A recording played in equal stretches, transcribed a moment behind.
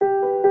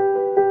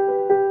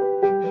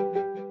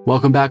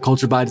Welcome back,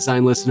 Culture by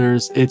Design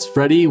listeners. It's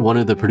Freddie, one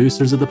of the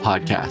producers of the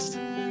podcast.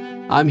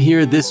 I'm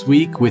here this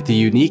week with a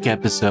unique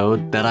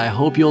episode that I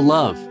hope you'll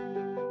love.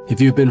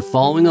 If you've been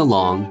following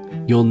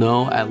along, you'll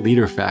know at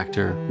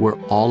LeaderFactor, we're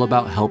all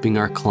about helping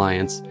our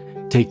clients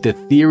take the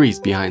theories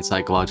behind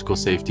psychological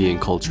safety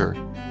and culture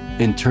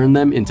and turn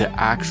them into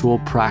actual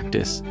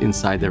practice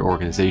inside their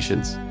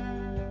organizations.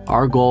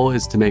 Our goal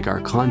is to make our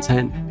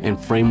content and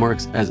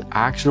frameworks as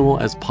actionable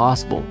as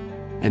possible,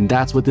 and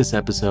that's what this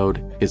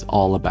episode is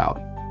all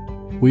about.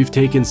 We've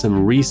taken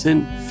some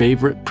recent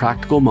favorite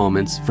practical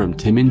moments from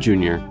Tim and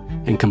Junior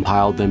and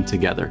compiled them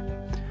together.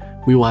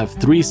 We will have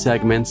 3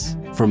 segments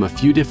from a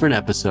few different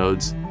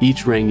episodes,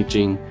 each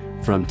ranging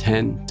from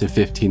 10 to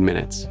 15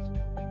 minutes.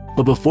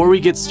 But before we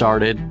get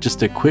started,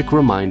 just a quick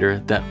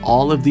reminder that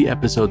all of the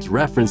episodes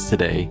referenced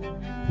today,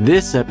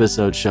 this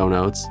episode's show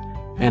notes,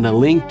 and a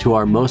link to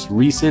our most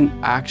recent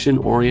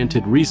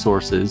action-oriented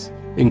resources,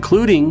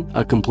 including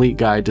a complete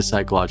guide to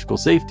psychological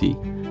safety,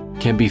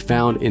 can be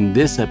found in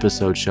this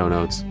episode's show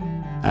notes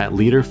at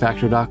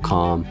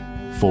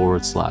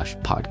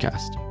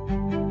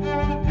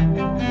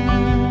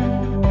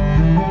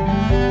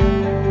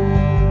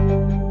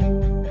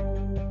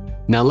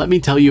leaderfactor.com/podcast. Now let me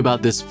tell you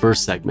about this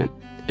first segment.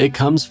 It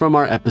comes from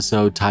our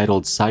episode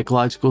titled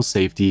Psychological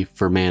Safety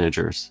for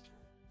Managers.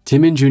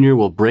 Tim and Junior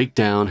will break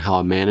down how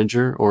a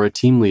manager or a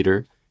team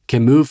leader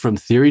can move from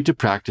theory to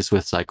practice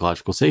with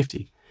psychological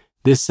safety.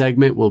 This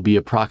segment will be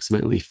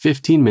approximately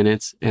 15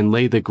 minutes and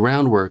lay the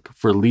groundwork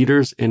for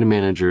leaders and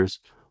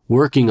managers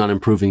working on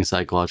improving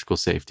psychological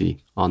safety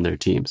on their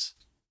teams.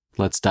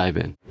 Let's dive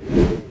in.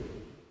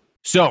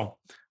 So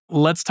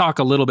let's talk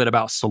a little bit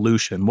about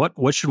solution.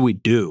 What should we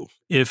do?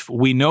 If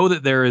we know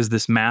that there is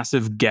this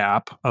massive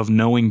gap of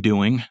knowing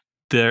doing,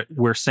 that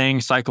we're saying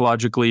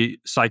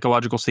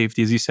psychological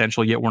safety is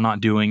essential, yet we're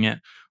not doing it.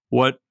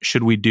 What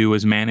should we do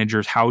as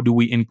managers? How do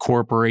we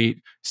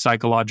incorporate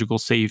psychological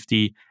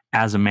safety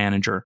as a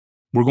manager?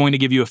 We're going to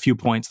give you a few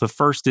points. The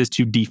first is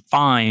to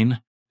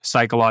define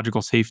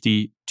psychological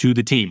safety to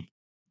the team.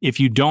 If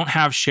you don't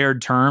have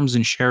shared terms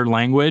and shared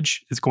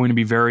language, it's going to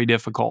be very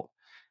difficult.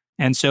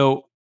 And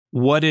so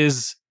what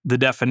is the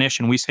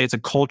definition? We say it's a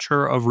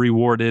culture of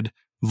rewarded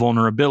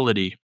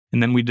vulnerability. And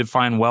then we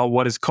define, well,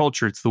 what is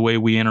culture? It's the way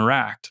we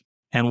interact.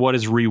 And what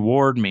does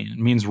reward mean? It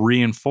means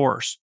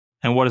reinforce.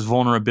 And what is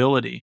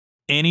vulnerability?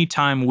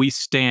 Anytime we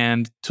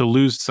stand to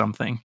lose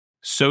something,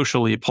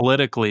 socially,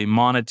 politically,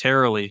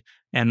 monetarily,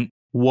 and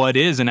what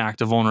is an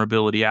act of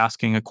vulnerability?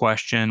 Asking a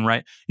question,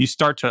 right? You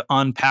start to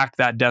unpack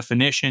that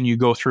definition. You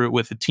go through it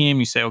with the team.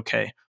 You say,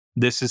 okay,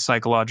 this is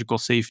psychological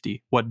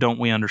safety. What don't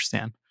we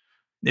understand?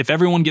 If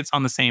everyone gets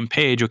on the same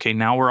page, okay,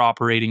 now we're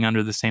operating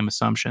under the same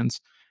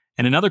assumptions.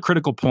 And another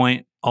critical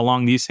point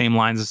along these same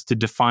lines is to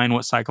define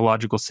what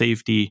psychological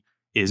safety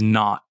is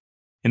not.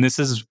 And this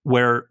is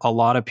where a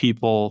lot of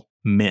people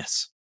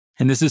miss.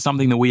 And this is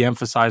something that we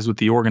emphasize with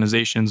the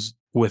organizations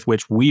with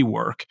which we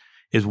work,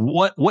 is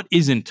what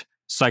isn't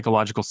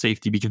psychological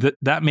safety, because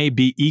that may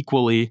be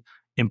equally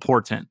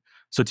important.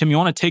 So Tim, you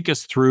want to take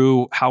us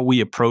through how we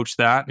approach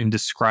that in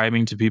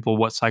describing to people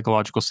what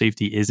psychological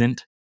safety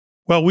isn't?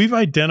 Well, we've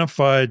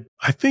identified,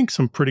 I think,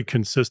 some pretty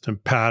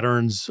consistent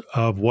patterns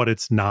of what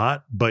it's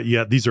not, but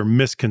yet these are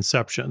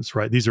misconceptions,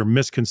 right? These are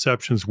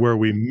misconceptions where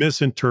we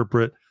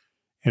misinterpret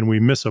and we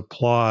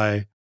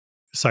misapply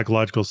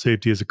psychological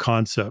safety as a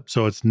concept.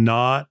 So it's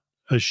not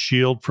a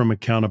shield from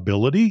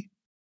accountability.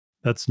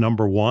 That's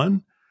number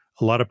one.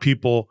 A lot of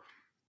people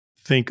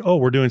think, oh,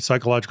 we're doing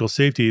psychological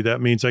safety.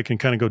 That means I can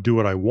kind of go do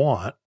what I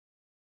want.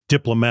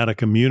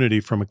 Diplomatic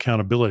immunity from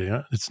accountability.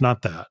 It's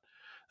not that.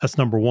 That's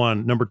number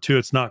one. Number two,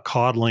 it's not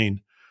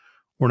coddling.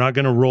 We're not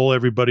going to roll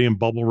everybody in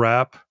bubble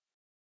wrap.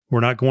 We're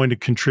not going to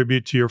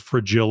contribute to your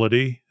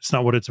fragility. It's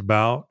not what it's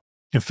about.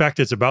 In fact,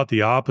 it's about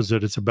the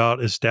opposite. It's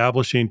about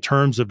establishing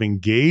terms of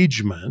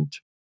engagement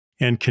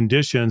and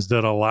conditions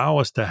that allow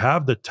us to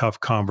have the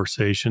tough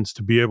conversations,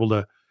 to be able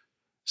to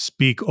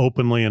speak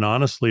openly and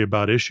honestly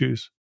about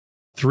issues.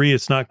 3,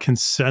 it's not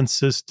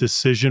consensus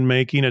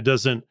decision-making. It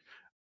doesn't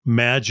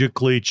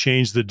magically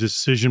change the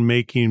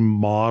decision-making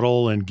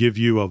model and give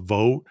you a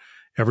vote.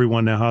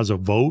 Everyone now has a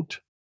vote.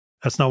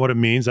 That's not what it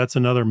means. That's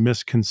another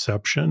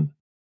misconception.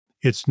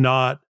 It's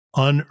not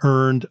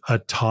unearned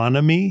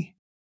autonomy.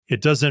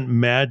 It doesn't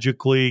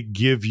magically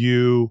give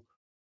you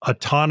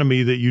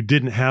autonomy that you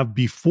didn't have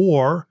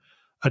before.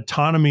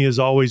 Autonomy is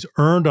always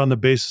earned on the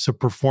basis of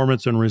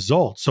performance and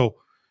results. So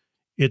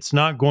it's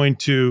not going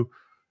to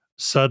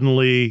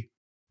suddenly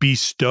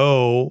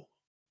bestow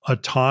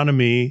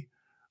autonomy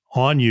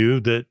on you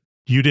that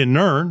you didn't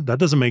earn. That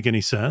doesn't make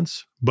any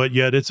sense, but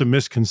yet it's a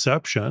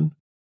misconception.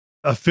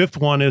 A 5th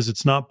one is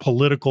it's not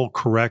political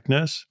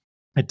correctness.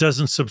 It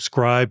doesn't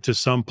subscribe to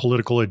some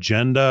political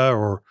agenda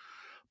or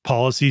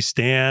policy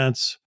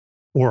stance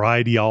or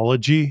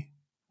ideology,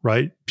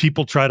 right?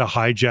 People try to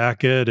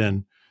hijack it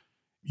and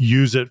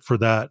use it for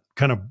that,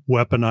 kind of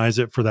weaponize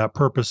it for that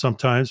purpose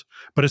sometimes,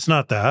 but it's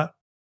not that.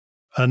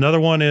 Another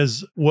one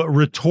is what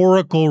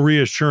rhetorical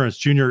reassurance.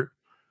 Junior,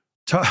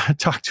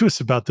 talk to us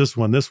about this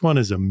one. This one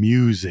is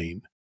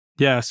amusing.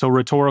 Yeah. So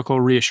rhetorical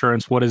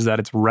reassurance, what is that?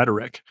 It's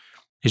rhetoric.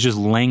 It's just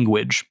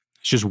language.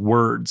 It's just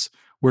words.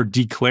 We're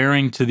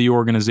declaring to the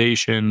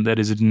organization that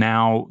is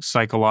now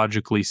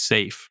psychologically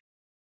safe.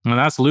 And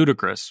that's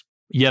ludicrous.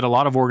 Yet a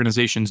lot of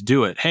organizations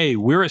do it. Hey,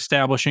 we're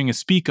establishing a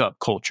speak up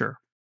culture.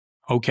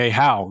 Okay,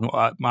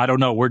 how? I don't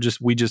know.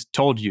 We just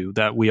told you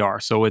that we are.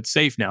 So it's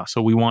safe now.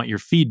 So we want your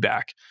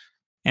feedback.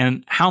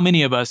 And how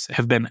many of us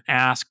have been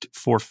asked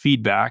for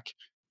feedback,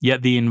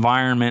 yet the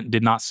environment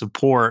did not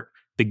support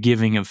the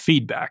giving of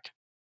feedback?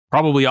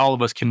 Probably all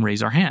of us can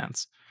raise our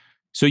hands.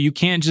 So you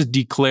can't just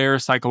declare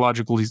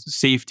psychological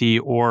safety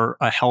or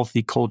a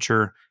healthy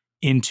culture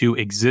into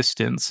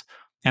existence.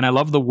 And I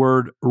love the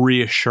word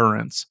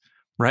reassurance,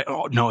 right?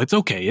 Oh, no, it's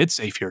okay. It's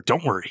safe here.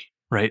 Don't worry,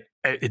 right?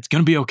 It's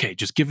going to be okay.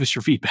 Just give us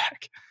your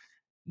feedback.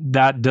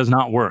 That does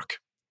not work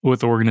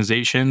with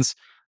organizations,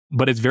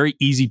 but it's very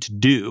easy to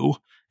do.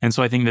 And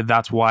so I think that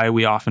that's why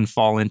we often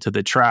fall into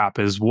the trap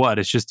is what?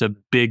 It's just a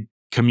big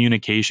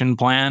communication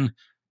plan,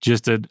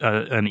 just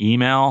an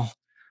email,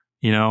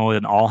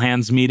 an all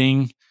hands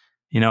meeting.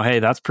 Hey,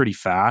 that's pretty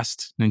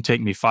fast. And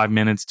take me 5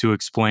 minutes to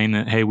explain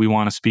that, hey, we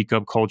want to speak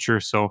up culture.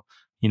 So,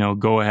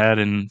 go ahead.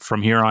 And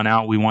from here on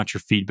out, we want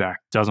your feedback.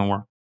 Doesn't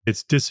work.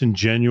 It's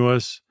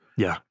disingenuous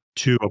Yeah.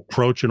 to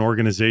approach an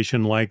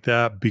organization like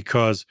that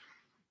because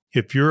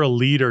if you're a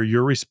leader,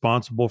 you're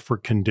responsible for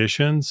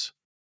conditions.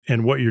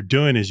 And what you're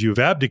doing is you've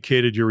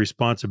abdicated your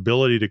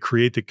responsibility to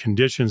create the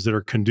conditions that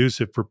are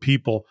conducive for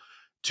people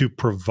to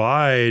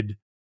provide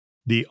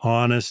the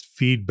honest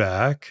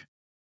feedback.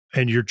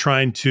 And you're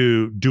trying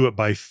to do it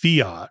by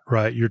fiat,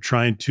 right? You're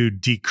trying to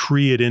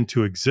decree it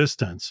into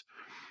existence.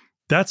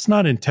 That's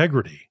not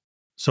integrity.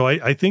 So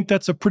I think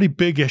that's a pretty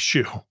big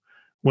issue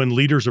when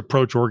leaders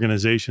approach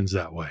organizations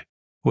that way.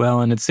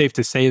 Well, and it's safe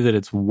to say that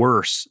it's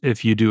worse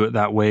if you do it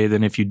that way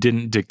than if you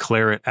didn't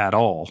declare it at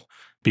all,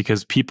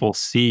 because people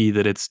see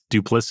that it's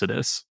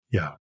duplicitous.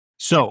 Yeah.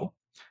 So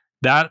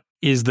that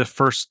is the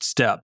first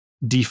step.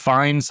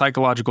 Define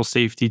psychological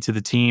safety to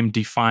the team,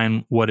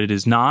 define what it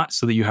is not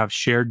so that you have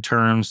shared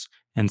terms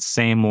and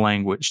same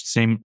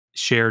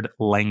shared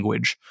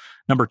language.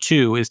 Number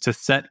two is to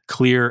set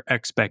clear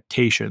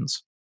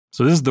expectations.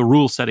 So this is the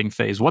rule setting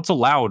phase. What's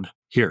allowed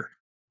here?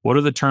 What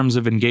are the terms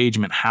of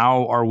engagement?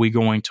 How are we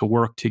going to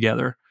work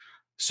together?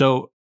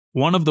 So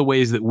one of the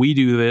ways that we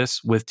do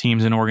this with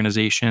teams and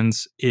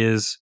organizations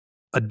is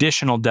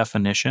additional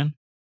definition.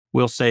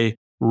 We'll say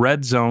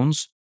red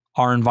zones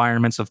are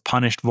environments of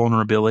punished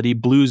vulnerability.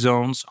 Blue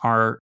zones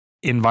are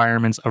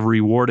environments of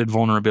rewarded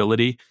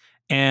vulnerability.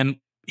 And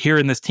here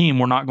in this team,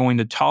 we're not going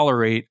to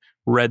tolerate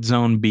red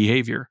zone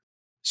behavior.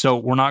 So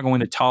we're not going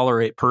to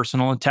tolerate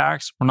personal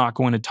attacks. We're not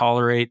going to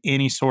tolerate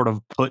any sort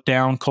of put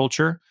down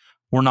culture.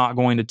 We're not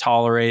going to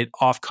tolerate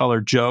off color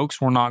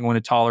jokes. We're not going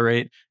to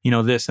tolerate,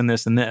 this and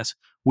this and this.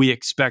 We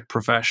expect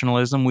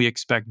professionalism. We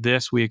expect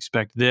this. We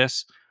expect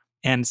this.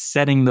 And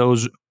setting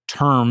those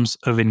terms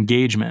of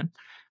engagement.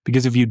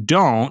 Because if you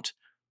don't,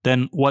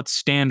 then what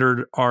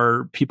standard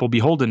are people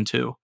beholden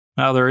to?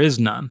 Well, there is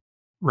none,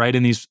 right?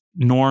 And these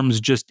norms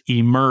just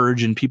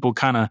emerge and people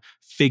kind of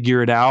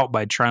figure it out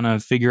by trying to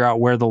figure out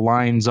where the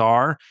lines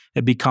are.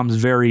 It becomes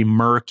very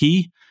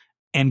murky.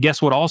 And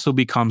guess what also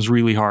becomes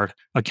really hard?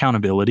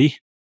 Accountability.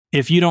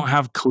 If you don't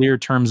have clear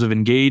terms of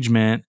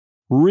engagement,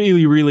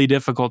 really, really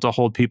difficult to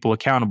hold people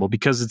accountable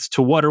because it's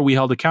to what are we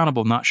held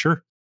accountable? Not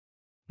sure.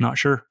 Not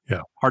sure.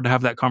 Yeah. Hard to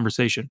have that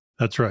conversation.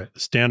 That's right.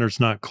 The standard's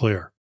not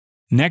clear.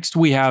 Next,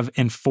 we have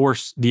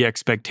enforce the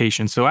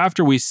expectations. So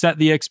after we set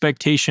the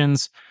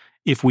expectations,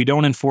 if we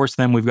don't enforce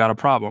them, we've got a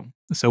problem.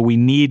 So we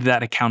need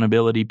that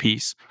accountability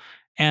piece.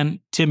 And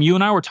Tim, you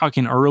and I were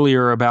talking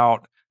earlier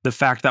about the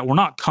fact that we're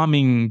not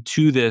coming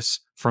to this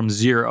from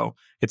zero.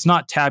 It's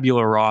not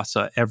tabula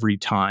rasa every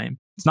time.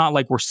 It's not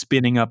like we're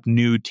spinning up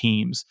new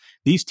teams.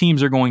 These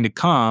teams are going to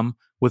come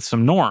with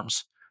some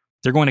norms.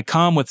 They're going to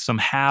come with some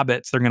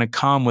habits. They're going to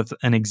come with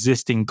an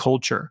existing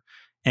culture.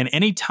 And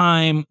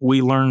anytime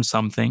we learn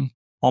something,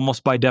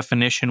 almost by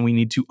definition, we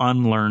need to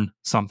unlearn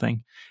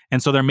something.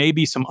 And so there may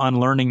be some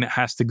unlearning that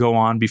has to go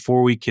on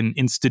before we can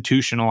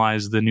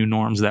institutionalize the new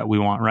norms that we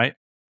want, right?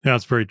 Yeah,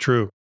 that's very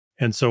true.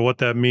 And so what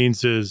that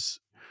means is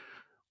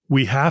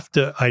we have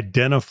to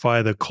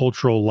identify the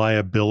cultural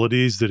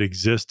liabilities that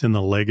exist in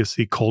the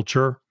legacy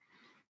culture.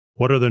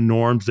 What are the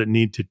norms that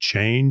need to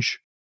change?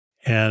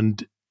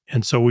 And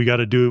so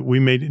we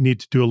may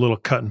need to do a little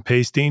cut and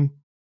pasting,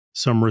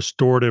 some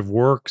restorative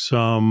work,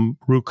 some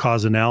root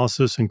cause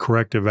analysis and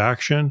corrective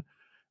action,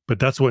 but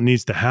that's what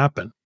needs to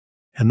happen.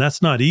 And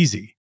that's not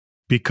easy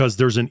because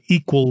there's an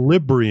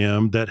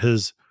equilibrium that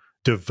has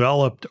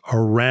developed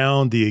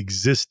around the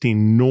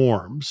existing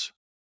norms,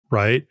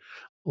 right?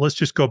 Let's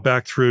just go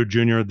back through,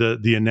 Junior,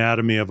 the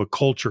anatomy of a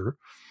culture.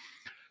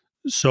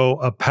 So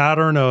a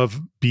pattern of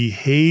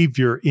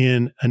behavior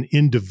in an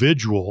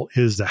individual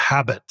is a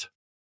habit.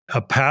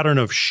 A pattern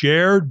of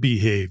shared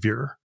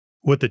behavior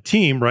with a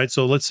team, right?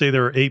 So let's say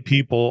there are 8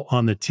 people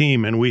on the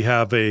team and we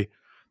have a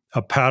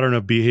pattern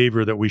of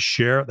behavior that we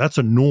share. That's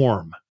a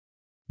norm.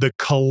 The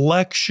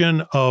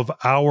collection of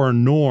our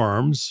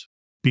norms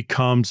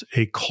becomes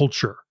a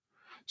culture.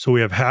 So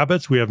we have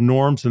habits, we have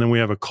norms, and then we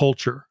have a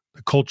culture.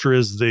 The culture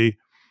is the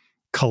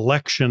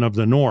collection of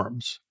the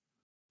norms.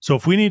 So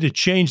if we need to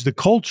change the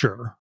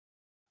culture,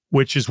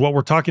 which is what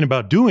we're talking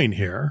about doing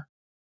here,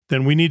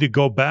 then we need to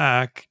go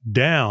back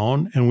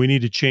down and we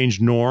need to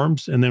change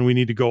norms. And then we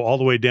need to go all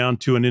the way down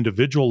to an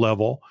individual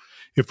level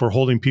if we're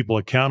holding people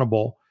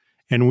accountable.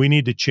 And we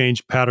need to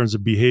change patterns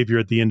of behavior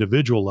at the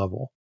individual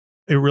level.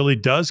 It really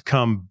does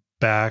come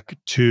back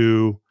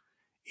to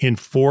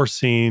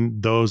enforcing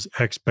those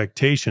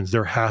expectations.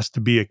 There has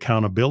to be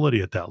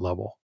accountability at that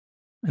level.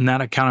 And that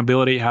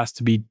accountability has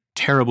to be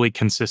terribly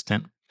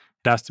consistent.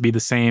 It has to be the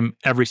same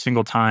every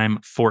single time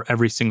for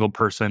every single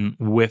person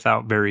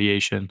without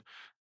variation.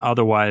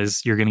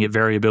 Otherwise, you're going to get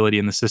variability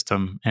in the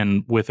system.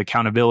 And with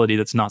accountability,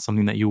 that's not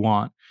something that you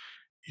want.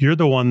 You're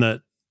the one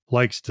that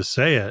likes to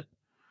say it.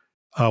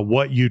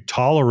 What you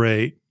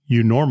tolerate,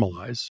 you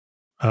normalize.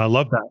 I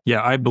love that.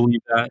 Yeah, I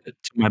believe that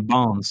to my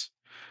bones.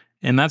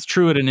 And that's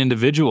true at an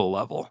individual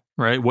level,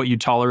 right? What you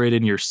tolerate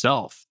in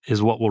yourself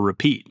is what will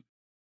repeat.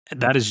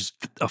 That is just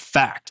a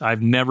fact.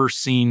 I've never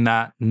seen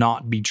that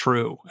not be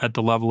true at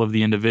the level of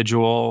the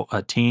individual,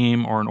 a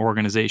team, or an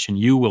organization.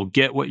 You will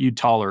get what you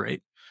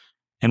tolerate,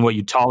 and what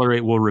you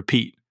tolerate will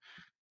repeat.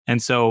 And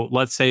so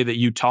let's say that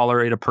you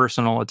tolerate a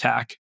personal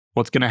attack.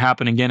 What's going to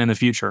happen again in the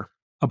future?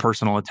 A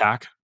personal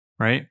attack,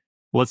 right?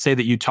 Let's say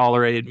that you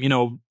tolerate,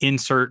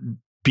 insert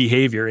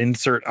behavior,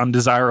 insert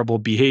undesirable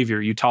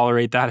behavior. You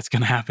tolerate that, it's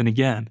going to happen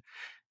again.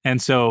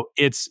 And so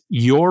it's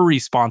your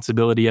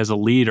responsibility as a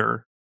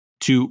leader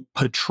to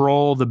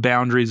patrol the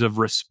boundaries of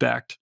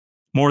respect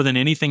more than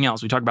anything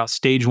else. We talk about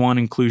stage one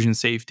inclusion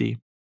safety.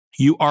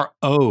 You are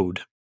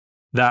owed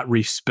that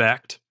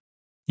respect.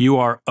 You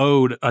are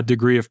owed a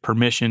degree of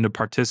permission to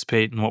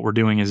participate in what we're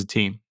doing as a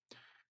team.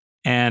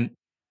 And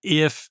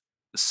if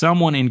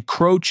someone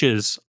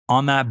encroaches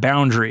on that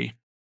boundary,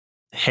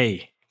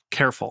 hey,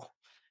 careful.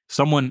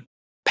 Someone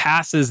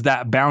passes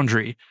that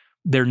boundary,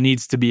 there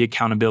needs to be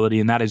accountability.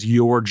 And that is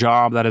your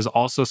job. That is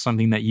also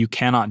something that you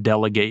cannot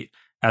delegate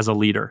as a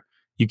leader.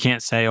 You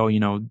can't say,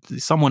 oh,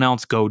 someone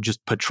else go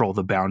just patrol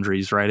the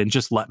boundaries, right? And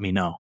just let me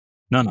know.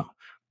 No,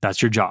 that's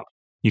your job.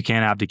 You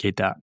can't abdicate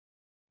that.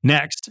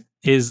 Next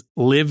is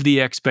live the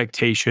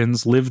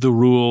expectations, live the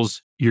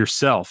rules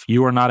yourself.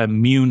 You are not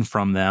immune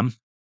from them.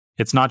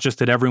 It's not just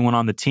that everyone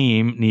on the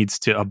team needs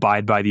to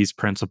abide by these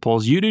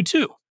principles. You do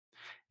too.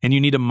 And you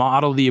need to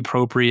model the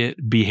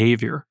appropriate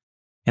behavior.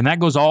 And that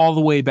goes all the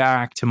way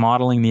back to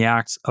modeling the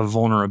acts of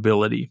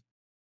vulnerability.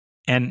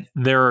 And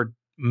there are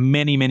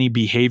many, many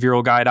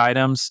behavioral guide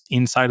items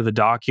inside of the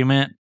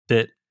document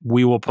that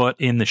we will put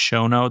in the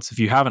show notes. If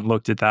you haven't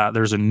looked at that,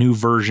 there's a new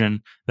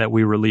version that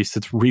we released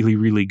that's really,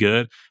 really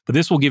good. But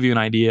this will give you an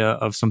idea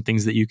of some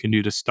things that you can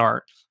do to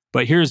start.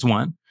 But here's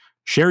one: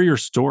 share your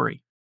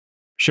story.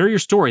 Share your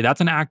story.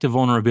 That's an act of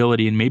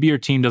vulnerability. And maybe your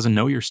team doesn't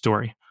know your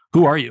story.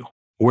 Who are you?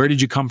 Where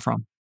did you come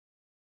from?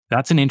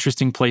 That's an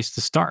interesting place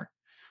to start.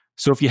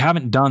 So if you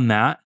haven't done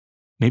that,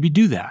 maybe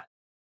do that.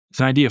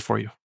 It's an idea for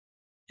you.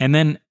 And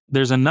then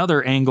there's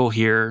another angle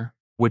here,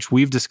 which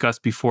we've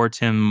discussed before,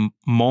 Tim: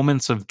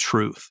 moments of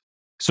truth.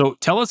 So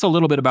tell us a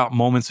little bit about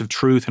moments of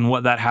truth and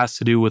what that has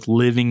to do with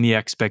living the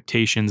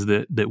expectations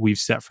that we've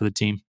set for the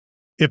team.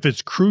 If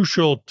it's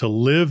crucial to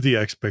live the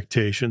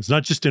expectations,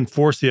 not just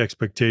enforce the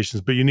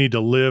expectations, but you need to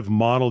live,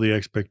 model the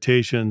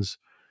expectations,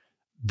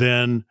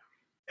 then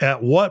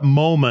at what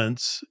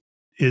moments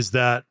is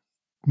that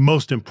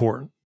most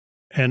important?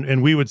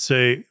 And we would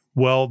say,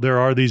 well, there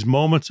are these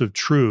moments of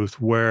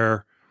truth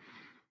where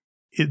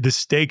the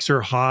stakes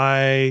are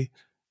high,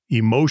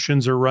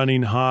 emotions are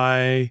running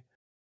high,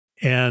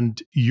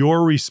 and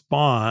your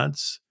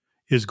response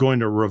is going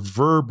to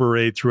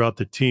reverberate throughout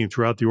the team,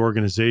 throughout the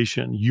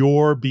organization.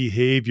 Your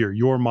behavior,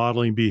 your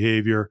modeling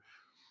behavior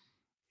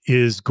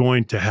is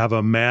going to have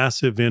a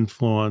massive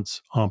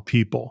influence on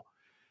people.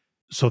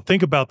 So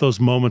think about those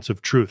moments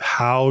of truth.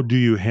 How do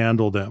you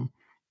handle them?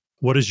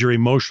 What is your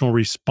emotional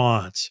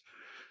response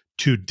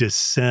to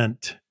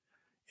dissent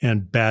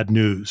and bad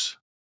news?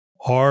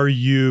 Are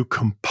you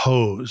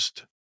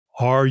composed?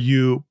 Are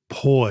you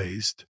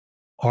poised?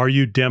 Are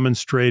you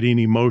demonstrating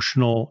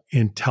emotional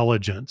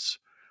intelligence?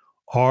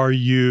 Are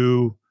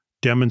you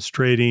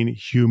demonstrating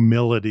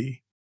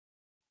humility?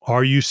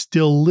 Are you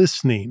still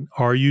listening?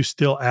 Are you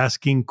still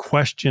asking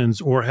questions?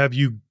 Or have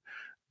you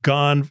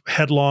gone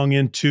headlong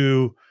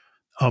into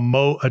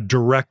a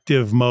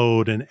directive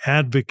mode, an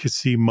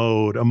advocacy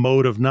mode, a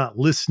mode of not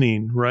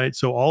listening, right?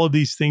 So all of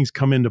these things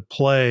come into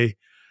play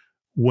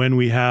when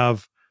we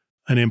have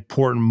an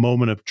important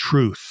moment of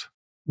truth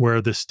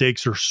where the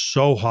stakes are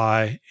so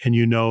high and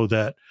you know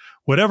that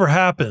whatever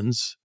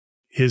happens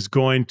is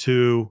going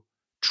to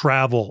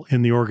travel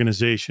in the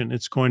organization.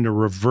 It's going to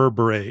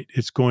reverberate.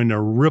 It's going to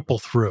ripple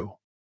through.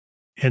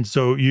 And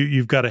so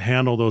you've got to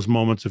handle those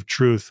moments of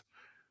truth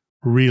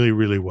really,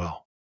 really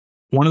well.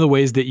 One of the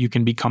ways that you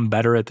can become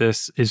better at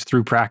this is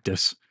through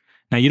practice.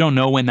 Now, you don't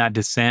know when that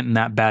dissent and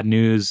that bad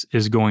news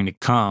is going to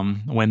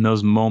come, when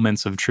those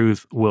moments of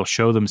truth will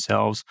show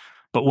themselves.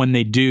 But when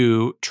they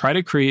do, try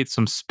to create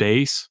some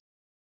space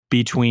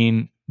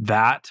between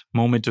that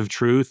moment of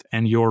truth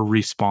and your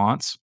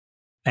response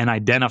and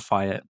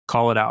identify it,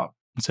 call it out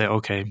and say,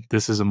 okay,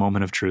 this is a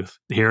moment of truth.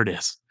 Here it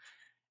is.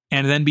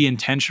 And then be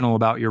intentional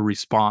about your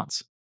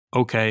response.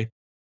 Okay,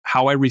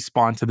 how I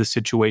respond to the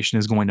situation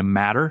is going to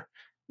matter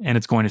and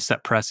it's going to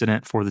set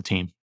precedent for the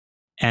team.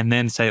 And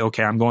then say,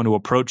 okay, I'm going to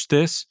approach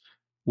this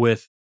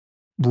with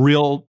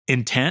real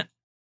intent.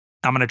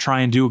 I'm going to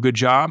try and do a good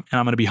job and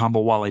I'm going to be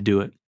humble while I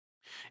do it.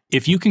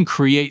 If you can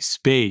create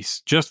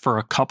space just for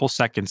a couple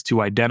seconds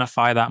to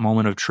identify that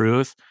moment of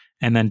truth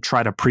and then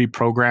try to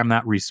pre-program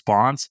that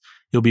response,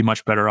 you'll be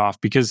much better off.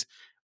 Because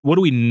what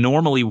do we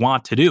normally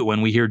want to do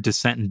when we hear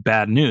dissent and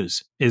bad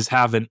news is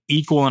have an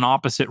equal and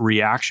opposite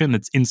reaction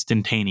that's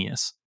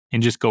instantaneous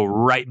and just go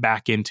right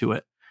back into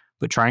it.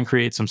 But try and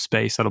create some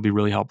space. That'll be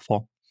really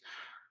helpful.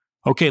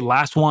 Okay,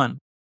 last one.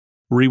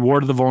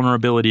 Reward the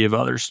vulnerability of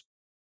others.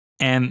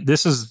 And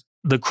this is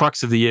the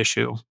crux of the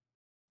issue.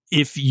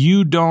 If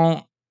you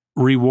don't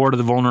reward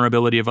the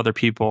vulnerability of other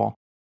people,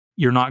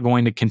 you're not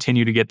going to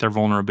continue to get their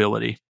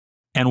vulnerability.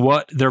 And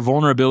what their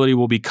vulnerability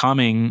will be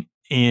coming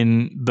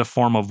in the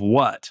form of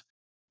what?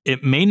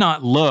 It may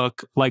not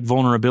look like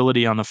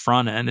vulnerability on the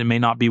front end. It may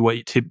not be what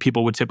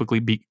people would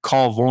typically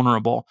call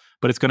vulnerable,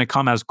 but it's going to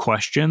come as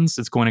questions.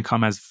 It's going to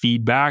come as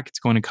feedback. It's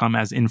going to come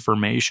as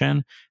information.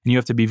 And you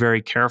have to be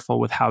very careful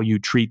with how you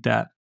treat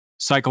that.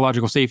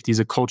 Psychological safety is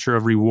a culture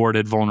of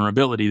rewarded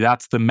vulnerability.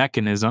 That's the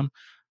mechanism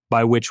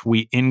by which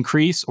we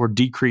increase or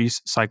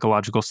decrease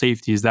psychological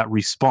safety, is that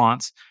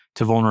response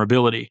to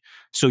vulnerability.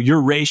 So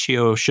your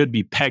ratio should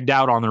be pegged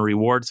out on the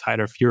reward side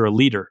if you're a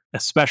leader,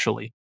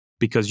 especially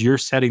because you're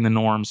setting the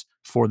norms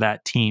for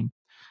that team.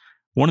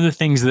 One of the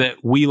things that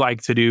we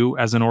like to do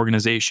as an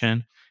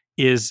organization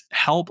is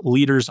help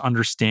leaders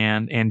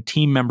understand and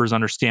team members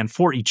understand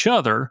for each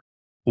other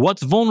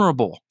what's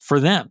vulnerable for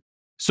them.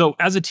 So,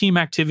 as a team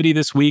activity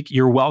this week,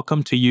 you're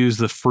welcome to use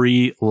the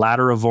free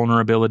Ladder of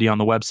Vulnerability on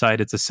the website.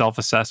 It's a self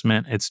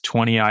assessment, it's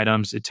 20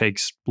 items. It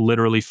takes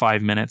literally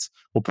 5 minutes.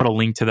 We'll put a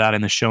link to that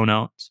in the show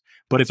notes.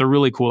 But it's a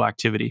really cool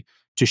activity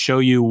to show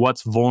you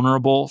what's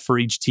vulnerable for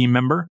each team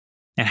member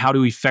and how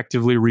to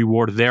effectively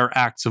reward their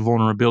acts of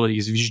vulnerability.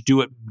 If you just do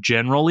it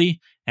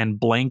generally and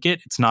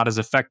blanket, it's not as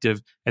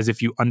effective as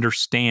if you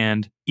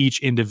understand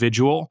each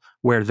individual,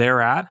 where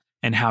they're at,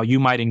 and how you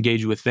might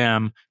engage with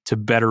them to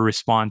better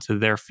respond to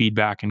their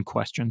feedback and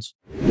questions.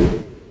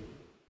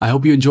 I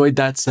hope you enjoyed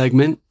that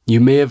segment.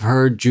 You may have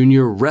heard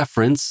Junior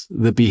reference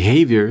the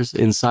behaviors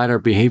inside our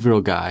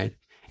behavioral guide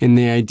and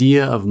the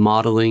idea of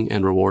modeling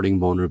and rewarding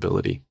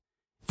vulnerability.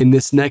 In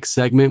this next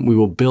segment, we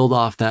will build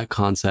off that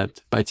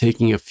concept by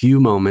taking a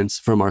few moments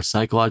from our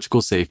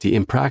Psychological Safety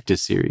in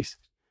Practice series.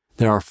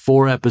 There are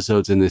 4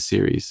 episodes in this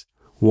series,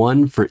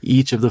 one for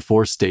each of the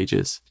 4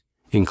 stages: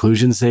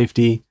 inclusion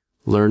safety,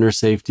 learner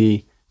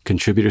safety,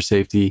 contributor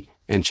safety,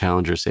 and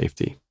challenger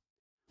safety.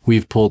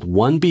 We've pulled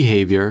one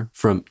behavior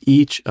from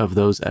each of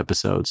those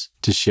episodes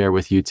to share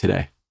with you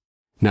today.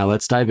 Now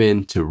let's dive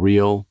into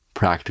real,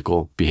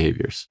 practical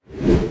behaviors.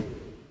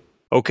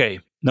 Okay,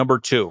 number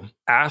 2,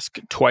 ask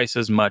twice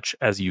as much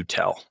as you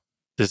tell.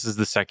 This is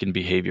the second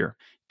behavior.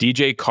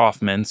 DJ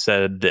Kaufman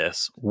said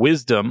this: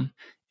 wisdom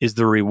is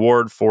the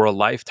reward for a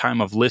lifetime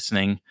of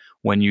listening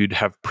when you'd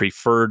have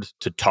preferred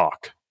to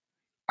talk.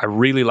 I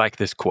really like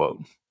this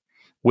quote.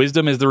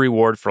 Wisdom is the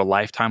reward for a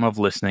lifetime of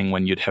listening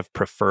when you'd have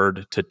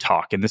preferred to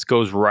talk. And this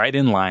goes right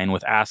in line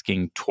with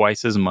asking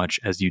twice as much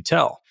as you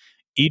tell.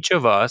 Each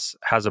of us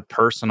has a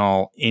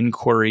personal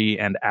inquiry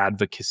and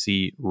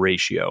advocacy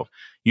ratio.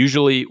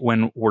 Usually,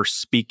 when we're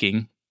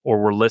speaking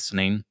or we're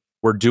listening,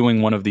 we're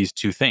doing one of these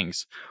 2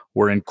 things.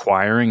 We're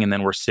inquiring and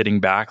then we're sitting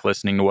back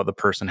listening to what the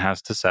person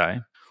has to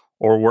say,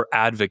 or we're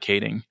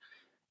advocating.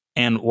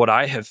 And what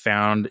I have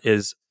found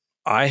is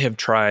I have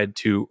tried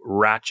to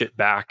ratchet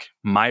back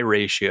my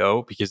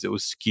ratio because it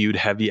was skewed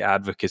heavy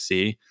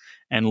advocacy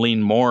and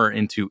lean more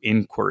into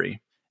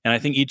inquiry. And I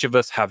think each of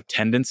us have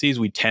tendencies.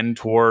 We tend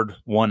toward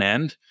one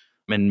end,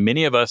 and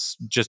many of us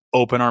just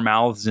open our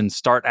mouths and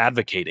start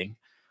advocating,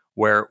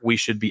 where we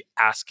should be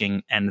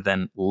asking and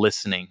then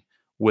listening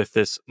with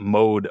this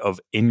mode of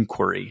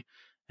inquiry.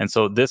 And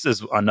so this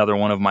is another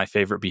one of my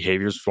favorite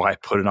behaviors, why I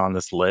put it on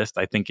this list.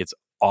 I think it's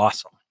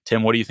awesome.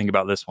 Tim, what do you think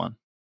about this one?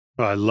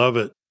 I love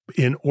it.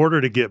 In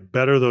order to get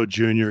better, though,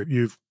 Junior,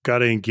 you've got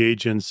to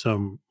engage in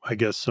some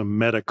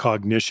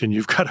metacognition.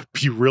 You've got to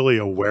be really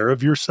aware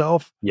of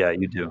yourself. Yeah,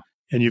 you do.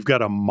 And you've got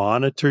to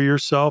monitor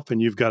yourself,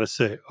 and you've got to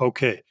say,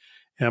 okay,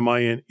 am I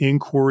in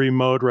inquiry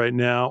mode right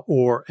now,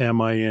 or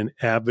am I in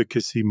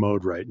advocacy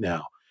mode right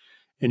now?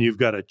 And you've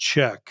got to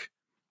check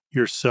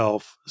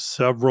yourself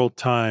several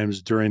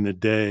times during the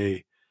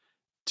day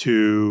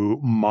to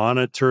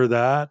monitor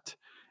that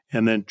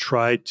and then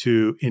try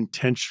to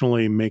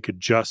intentionally make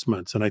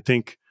adjustments. And I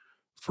think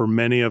for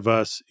many of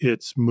us,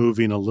 it's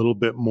moving a little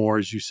bit more,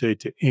 as you say,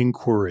 to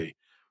inquiry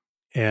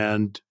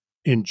and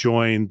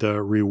enjoying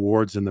the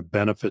rewards and the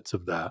benefits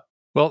of that.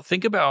 Well,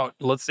 think about,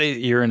 let's say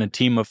you're in a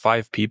team of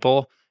 5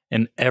 people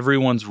and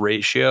everyone's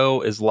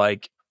ratio is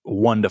like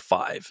 1 to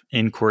 5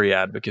 inquiry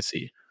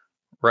advocacy.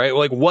 right?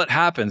 Like what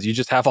happens? You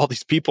just have all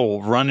these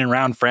people running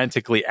around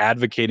frantically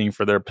advocating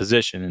for their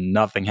position and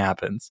nothing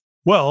happens.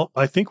 Well,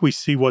 I think we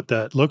see what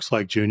that looks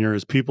like, Junior,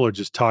 is people are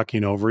just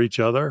talking over each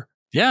other.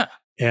 Yeah.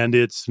 And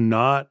it's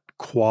not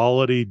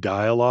quality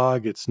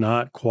dialogue. It's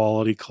not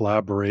quality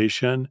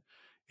collaboration.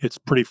 It's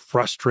pretty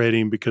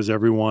frustrating because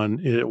everyone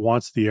it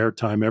wants the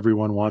airtime.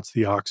 Everyone wants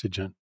the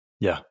oxygen.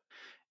 Yeah.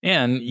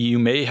 And you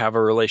may have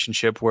a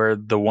relationship where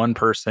the one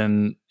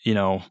person,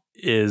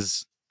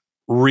 is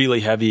really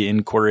heavy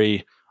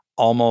inquiry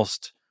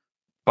almost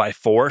by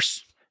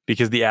force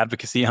because the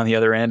advocacy on the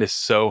other end is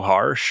so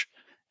harsh.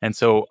 And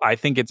so I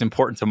think it's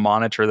important to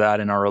monitor that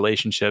in our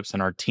relationships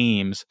and our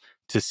teams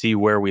to see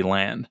where we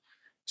land.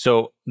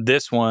 So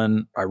this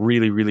one I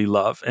really, really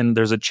love. And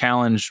there's a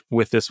challenge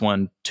with this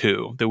one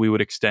too that we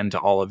would extend to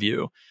all of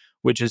you,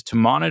 which is to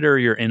monitor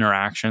your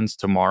interactions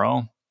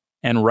tomorrow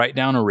and write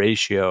down a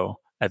ratio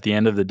at the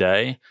end of the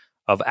day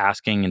of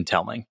asking and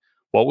telling.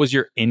 What was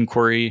your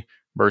inquiry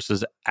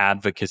versus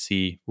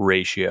advocacy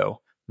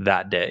ratio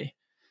that day?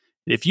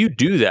 If you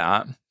do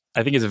that,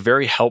 I think it's a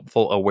very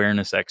helpful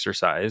awareness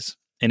exercise.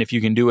 And if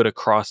you can do it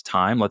across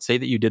time, let's say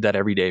that you did that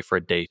every day for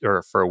a day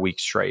or for a week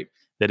straight,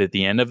 that at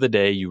the end of the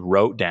day, you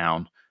wrote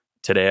down,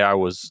 today I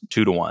was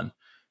 2-1,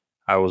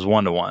 I was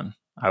 1-1,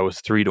 I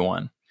was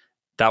 3-1.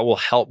 That will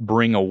help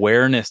bring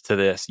awareness to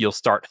this. You'll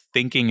start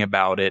thinking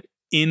about it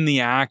in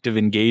the act of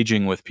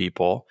engaging with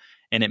people.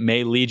 And it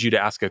may lead you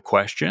to ask a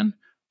question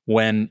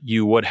when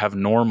you would have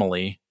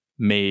normally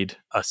made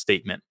a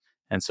statement.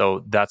 And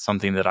so that's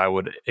something that I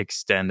would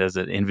extend as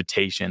an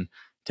invitation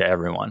to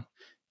everyone.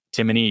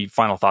 Tim, any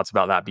final thoughts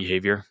about that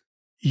behavior?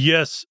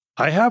 Yes,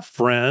 I have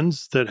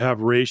friends that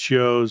have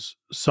ratios,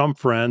 some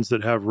friends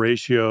that have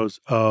ratios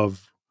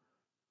of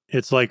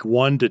it's like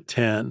 1 to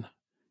 10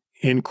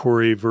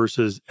 inquiry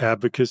versus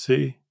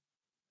advocacy.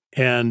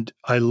 And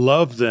I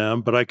love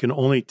them, but I can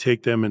only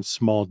take them in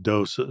small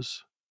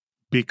doses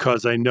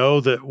because I know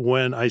that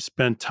when I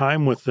spend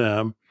time with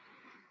them,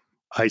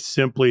 I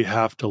simply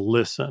have to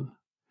listen.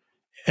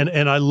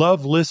 And I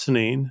love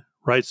listening,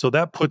 right? So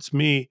that puts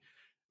me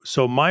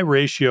so my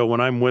ratio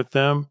when I'm with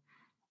them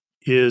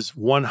is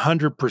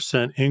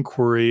 100%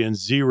 inquiry and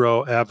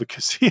zero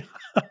advocacy.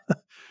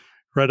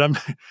 Right?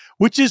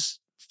 Which is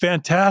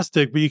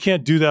fantastic, but you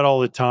can't do that all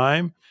the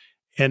time.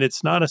 And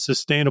it's not a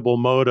sustainable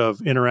mode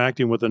of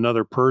interacting with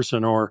another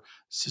person or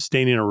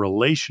sustaining a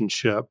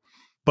relationship.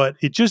 But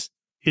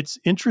it's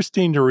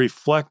interesting to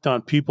reflect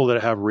on people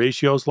that have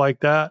ratios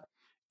like that.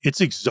 It's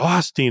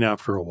exhausting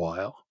after a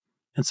while.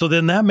 And so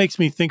then that makes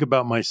me think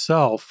about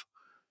myself.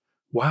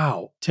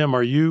 Wow, Tim,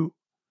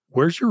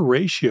 where's your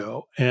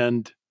ratio?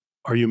 And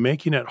are you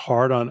making it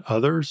hard on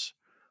others?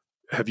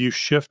 Have you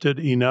shifted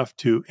enough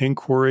to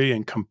inquiry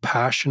and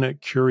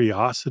compassionate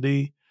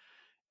curiosity,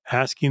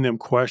 asking them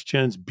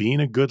questions, being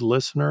a good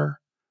listener?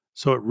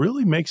 So it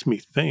really makes me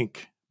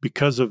think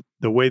because of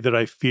the way that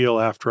I feel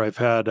after I've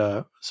had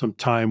some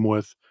time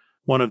with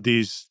one of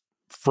these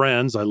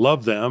friends. I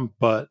love them,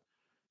 but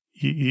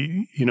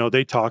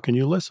they talk and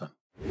you listen.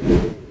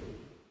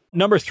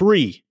 Number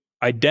 3,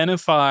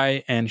 identify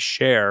and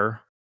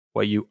share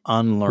what you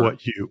unlearn.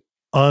 What you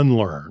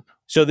unlearn.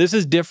 So this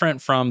is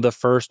different from the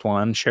first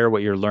one, share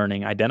what you're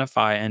learning,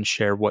 identify and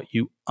share what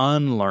you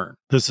unlearn.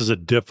 This is a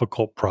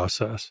difficult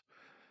process.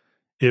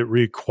 It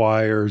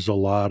requires a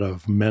lot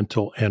of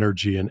mental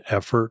energy and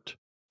effort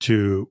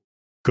to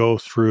go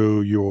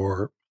through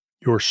your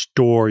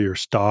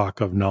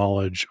stock of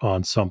knowledge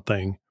on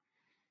something,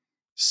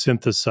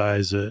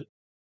 synthesize it,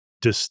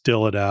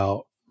 distill it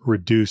out,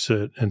 reduce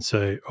it, and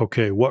say,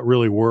 okay, what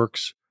really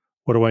works?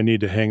 What do I need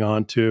to hang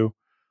on to?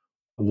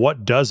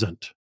 What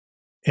doesn't?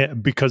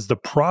 Because the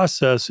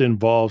process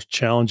involves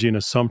challenging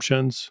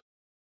assumptions,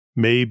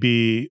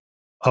 maybe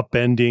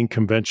upending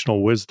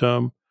conventional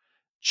wisdom,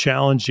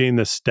 challenging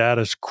the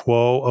status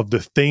quo of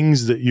the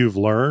things that you've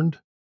learned,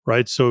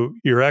 right? So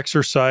you're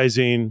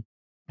challenging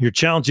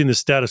the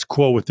status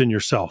quo within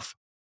yourself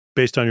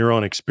based on your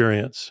own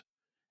experience,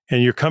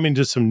 and you're coming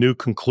to some new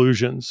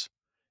conclusions.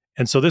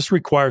 And so this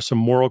requires some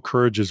moral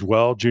courage as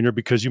well, Junior,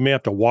 because you may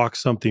have to walk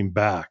something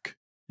back.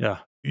 Yeah.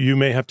 You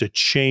may have to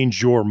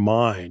change your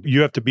mind.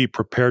 You have to be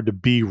prepared to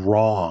be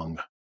wrong.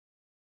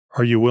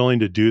 Are you willing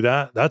to do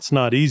that? That's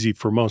not easy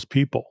for most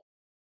people.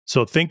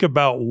 So think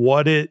about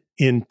what it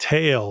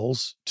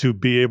entails to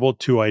be able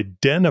to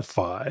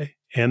identify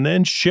and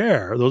then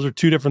share. Those are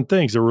two different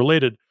things. They're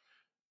related,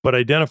 but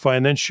identify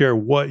and then share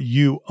what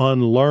you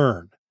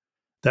unlearn.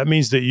 That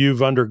means that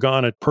you've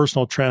undergone a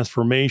personal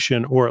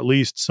transformation or at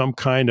least some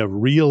kind of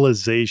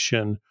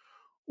realization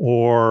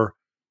or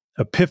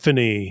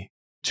epiphany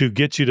to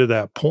get you to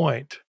that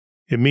point.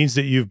 It means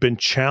that you've been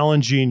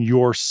challenging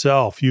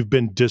yourself. You've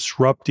been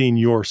disrupting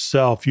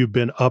yourself. You've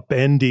been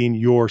upending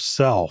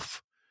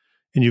yourself.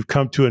 And you've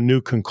come to a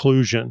new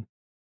conclusion.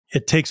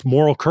 It takes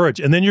moral courage.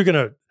 And then you're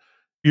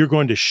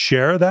going to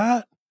share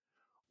that.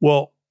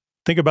 Well,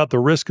 think about the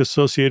risk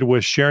associated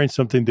with sharing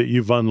something that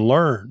you've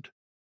unlearned.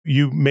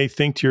 You may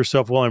think to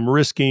yourself, well, I'm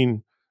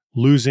risking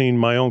losing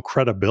my own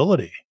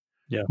credibility.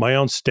 Yeah. my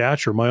own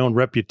stature, my own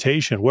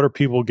reputation. What are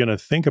people going to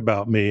think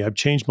about me? I've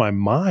changed my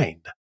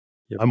mind.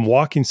 Yep. I'm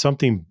walking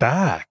something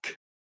back.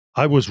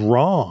 I was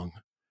wrong.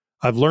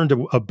 I've learned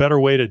a better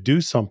way to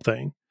do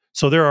something.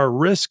 So there are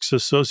risks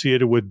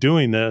associated with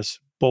doing this,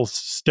 both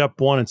step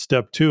 1 and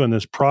step 2 in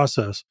this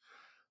process.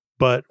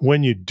 But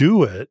when you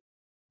do it,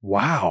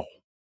 wow,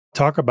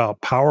 talk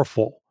about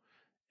powerful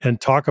and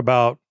talk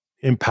about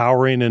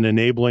empowering and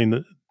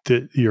enabling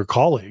your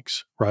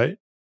colleagues, right?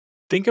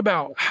 Think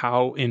about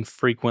how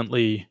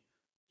infrequently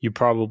you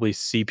probably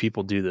see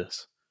people do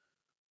this.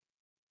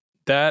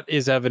 That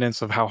is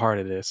evidence of how hard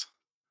it is.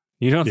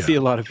 You don't see Yeah.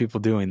 a lot of people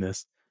doing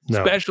this, No.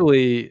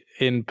 especially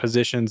in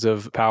positions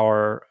of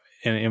power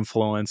and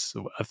influence,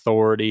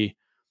 authority.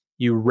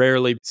 You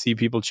rarely see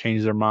people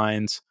change their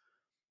minds.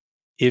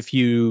 If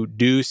you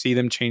do see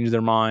them change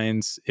their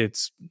minds,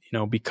 it's,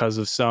 because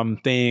of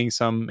something,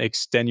 some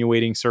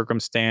extenuating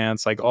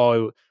circumstance, like,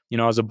 oh,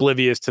 I was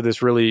oblivious to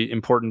this really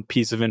important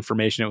piece of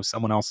information. It was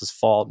someone else's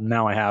fault. And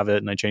now I have it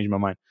and I changed my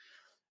mind.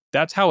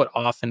 That's how it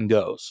often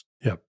goes.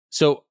 Yep.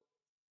 So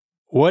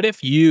what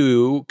if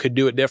you could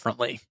do it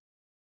differently?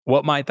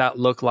 What might that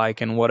look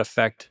like and what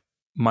effect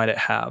might it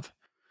have?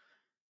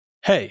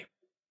 Hey,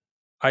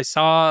 I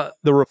saw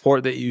the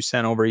report that you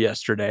sent over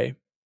yesterday,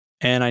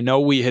 and I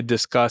know we had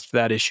discussed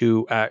that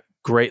issue at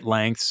great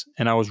lengths,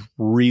 and I was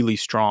really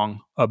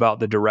strong about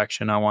the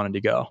direction I wanted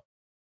to go.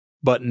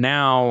 But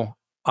now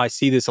I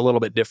see this a little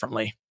bit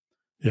differently.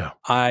 Yeah.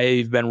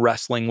 I've been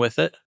wrestling with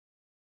it,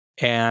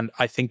 and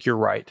I think you're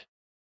right.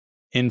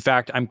 In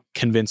fact, I'm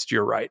convinced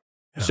you're right.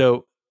 Yeah.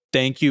 So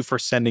thank you for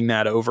sending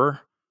that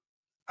over.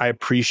 I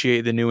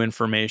appreciate the new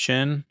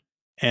information,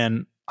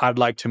 and I'd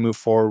like to move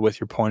forward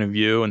with your point of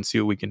view and see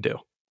what we can do.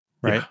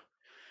 Right? Yeah.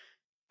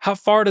 How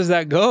far does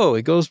that go?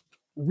 It goes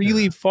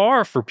really Yeah.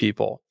 far for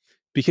people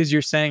because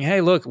you're saying,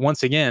 hey, look,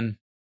 once again,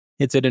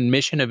 it's an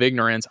admission of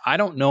ignorance. I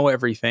don't know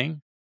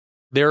everything.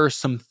 There are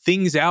some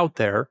things out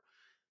there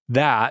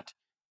that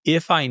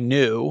if I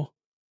knew,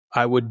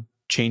 I would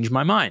change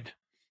my mind.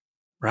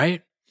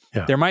 Right?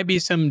 Yeah. There might be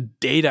some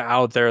data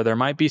out there. There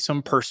might be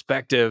some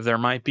perspective. There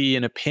might be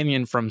an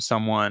opinion from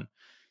someone.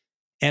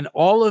 And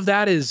all of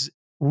that is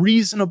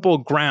reasonable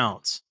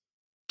grounds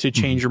to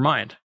change your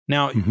mind.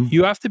 Now,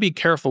 you have to be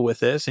careful with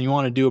this and you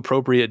want to do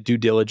appropriate due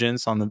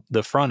diligence on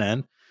the front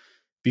end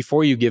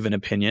before you give an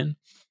opinion.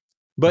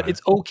 But Right.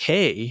 it's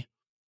okay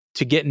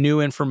to get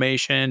new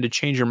information, to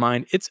change your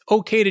mind. It's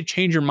okay to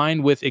change your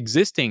mind with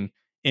existing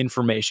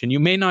information. You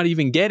may not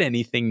even get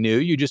anything new.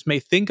 You just may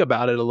think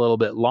about it a little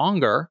bit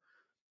longer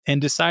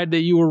and decide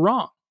that you were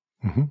wrong.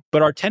 Mm-hmm.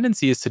 But our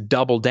tendency is to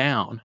double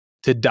down,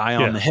 to die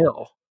on the Yes.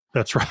 hill.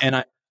 That's right.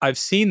 And I've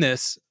seen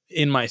this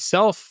in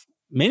myself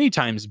many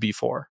times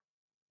before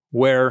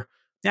where,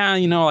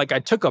 like I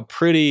took a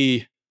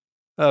pretty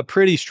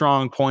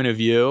strong point of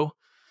view.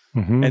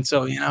 Mm-hmm. And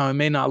so, it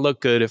may not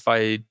look good if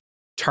I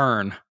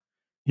turn.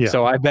 Yeah.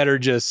 So I better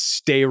just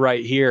stay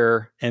right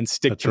here and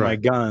stick That's to my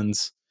right.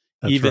 guns,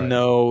 That's even right.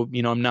 though,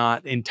 I'm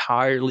not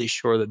entirely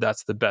sure that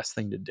that's the best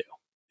thing to do.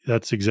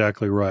 That's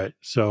exactly right.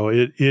 So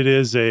it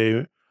is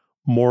a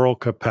moral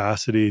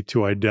capacity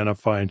to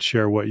identify and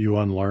share what you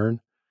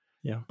unlearn.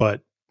 Yeah.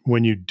 But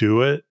when you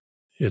do it,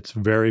 it's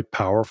very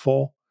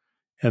powerful.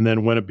 And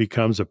then when it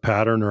becomes a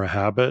pattern or a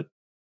habit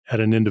at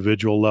an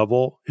individual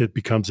level, it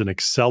becomes an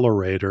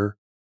accelerator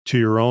to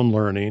your own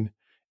learning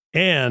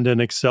and an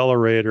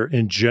accelerator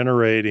in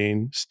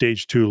generating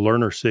stage 2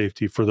 learner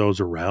safety for those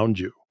around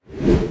you.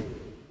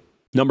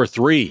 Number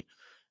 3,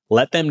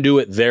 let them do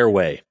it their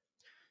way.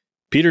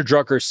 Peter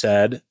Drucker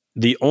said,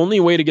 the only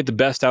way to get the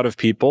best out of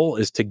people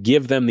is to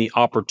give them the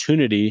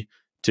opportunity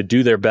to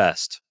do their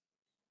best.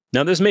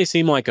 Now, this may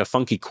seem like a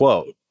funky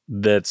quote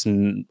that's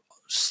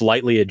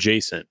slightly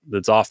adjacent,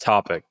 that's off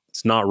topic.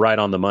 It's not right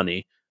on the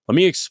money. Let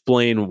me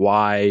explain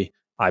why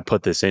I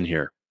put this in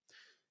here.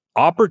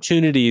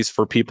 Opportunities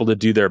for people to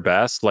do their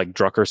best, like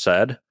Drucker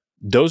said,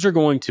 those are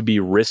going to be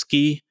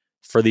risky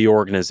for the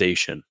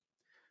organization.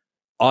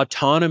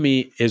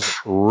 Autonomy is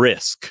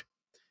risk.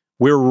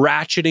 We're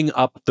ratcheting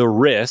up the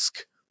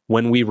risk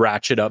when we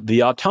ratchet up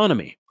the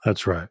autonomy.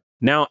 That's right.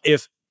 Now,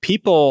 if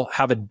people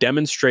have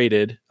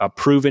a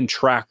proven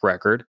track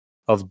record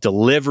of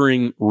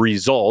delivering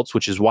results,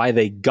 which is why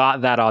they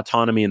got that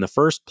autonomy in the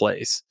first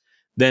place,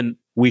 then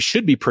we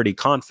should be pretty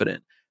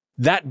confident.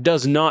 That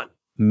does not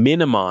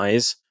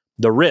minimize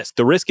the risk.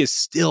 The risk is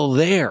still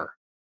there.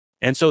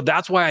 And so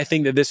that's why I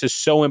think that this is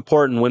so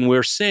important. When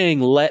we're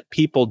saying let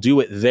people do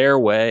it their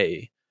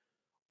way,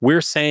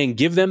 we're saying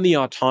give them the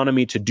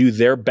autonomy to do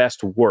their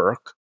best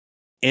work.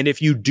 And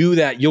if you do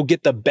that, you'll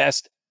get the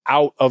best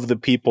out of the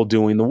people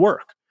doing the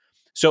work.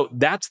 So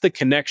that's the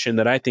connection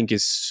that I think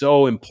is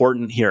so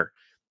important here,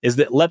 is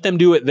that let them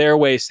do it their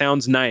way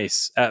sounds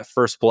nice at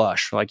first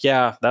blush. Like,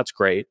 yeah, that's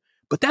great.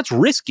 But that's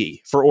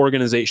risky for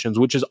organizations,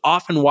 which is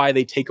often why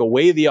they take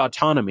away the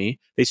autonomy.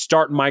 They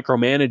start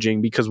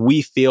micromanaging because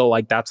we feel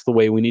like that's the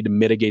way we need to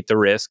mitigate the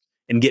risk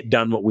and get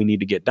done what we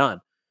need to get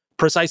done.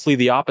 Precisely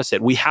the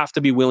opposite. We have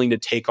to be willing to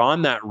take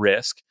on that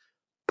risk,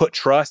 put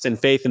trust and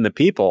faith in the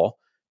people,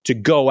 to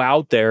go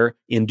out there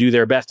and do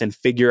their best and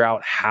figure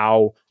out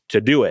how to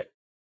do it.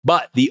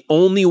 But the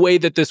only way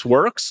that this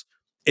works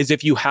is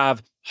if you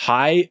have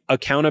high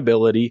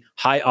accountability,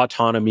 high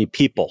autonomy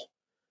people.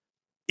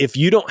 If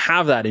you don't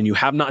have that and you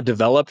have not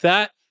developed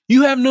that,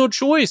 you have no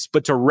choice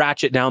but to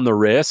ratchet down the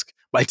risk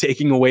by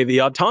taking away the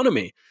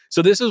autonomy.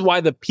 So this is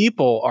why the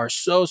people are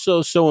so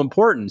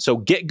important. So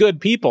get good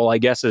people, I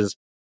guess, is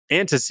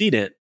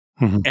antecedent.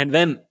 And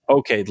then,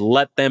 okay,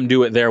 let them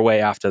do it their way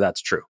after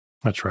that's true.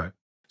 That's right.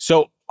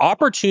 So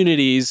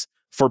opportunities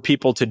for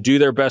people to do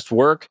their best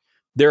work,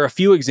 there are a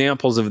few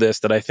examples of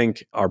this that I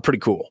think are pretty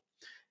cool.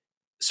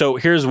 So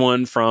here's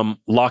one from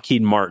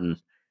Lockheed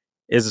Martin,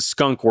 is a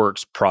Skunk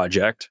Works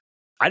project.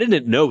 I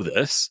didn't know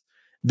this.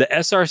 The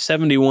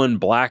SR-71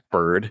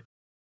 Blackbird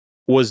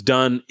was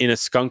done in a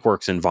Skunk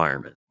Works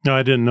environment. No,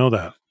 I didn't know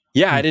that.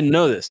 Yeah, I didn't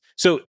know this.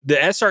 So the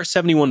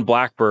SR-71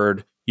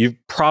 Blackbird, you've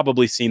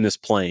probably seen this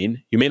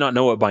plane. You may not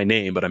know it by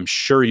name, but I'm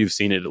sure you've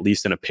seen it at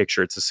least in a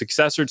picture. It's a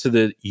successor to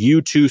the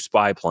U-2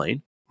 spy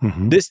plane.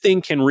 This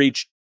thing can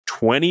reach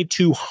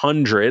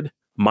 2,200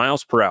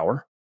 miles per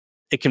hour.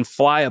 It can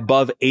fly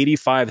above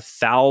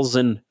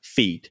 85,000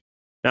 feet.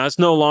 Now, it's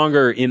no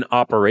longer in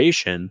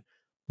operation,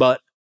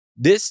 but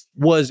this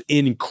was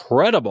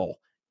incredible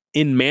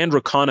in manned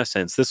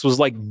reconnaissance. This was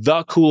like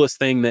the coolest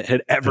thing that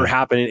had ever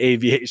happened in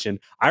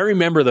aviation. I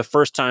remember the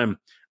first time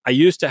I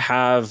used to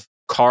have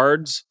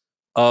cards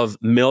of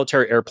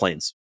military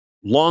airplanes,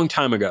 long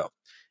time ago.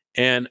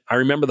 And I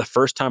remember the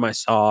first time I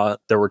saw,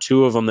 there were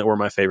two of them that were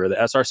my favorite,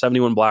 the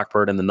SR-71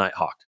 Blackbird and the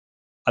Nighthawk.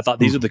 I thought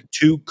these are the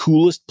two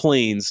coolest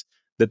planes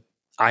that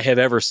I have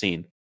ever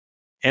seen.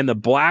 And the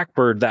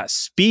Blackbird, that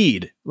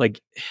speed,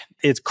 like,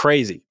 it's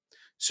crazy.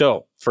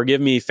 So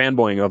forgive me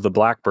fanboying of the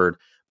Blackbird,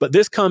 but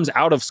this comes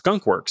out of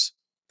Skunk Works.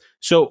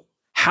 So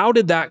how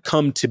did that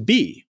come to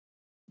be?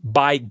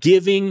 By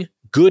giving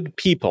good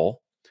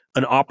people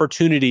an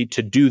opportunity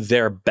to do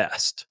their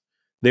best.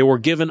 They were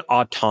given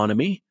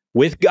autonomy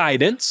with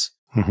guidance,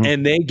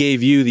 and they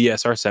gave you the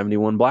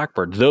SR-71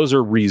 Blackbird. Those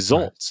are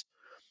results.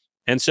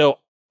 Right. And so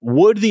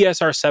would the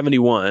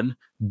SR-71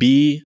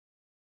 be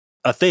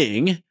a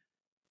thing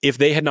if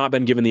they had not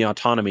been given the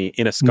autonomy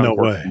in a Skunk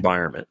Works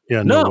environment?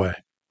 Yeah, no way.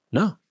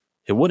 No,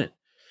 it wouldn't.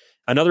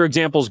 Another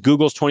example is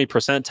Google's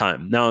 20%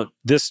 time. Now,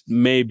 this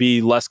may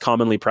be less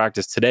commonly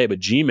practiced today, but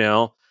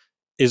Gmail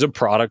is a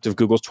product of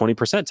Google's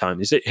 20% time.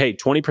 You say, hey,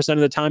 20% of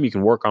the time you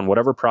can work on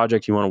whatever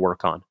project you want to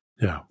work on.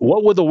 Yeah.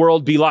 What would the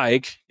world be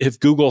like if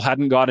Google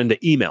hadn't got into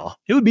email?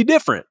 It would be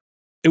different.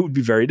 It would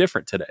be very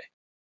different today.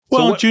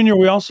 Well, Junior,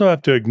 we also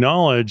have to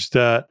acknowledge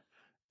that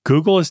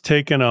Google has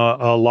taken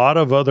a lot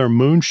of other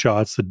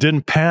moonshots that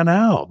didn't pan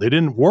out. They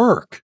didn't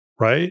work,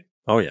 right?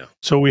 Oh, yeah.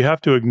 So we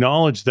have to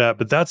acknowledge that,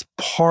 but that's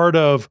part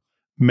of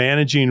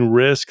managing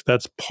risk.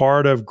 That's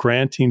part of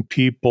granting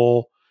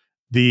people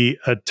the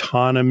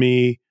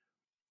autonomy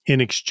in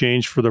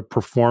exchange for the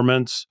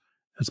performance.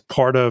 It's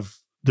part of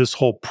this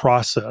whole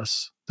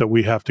process that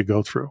we have to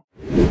go through.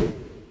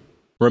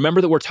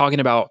 Remember that we're talking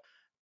about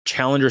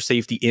challenger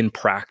safety in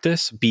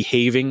practice,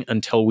 behaving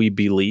until we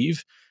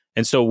believe.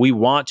 And so we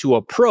want to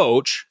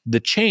approach the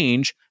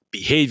change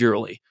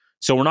behaviorally.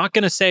 So we're not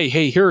going to say,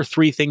 hey, here are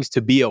 3 things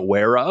to be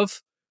aware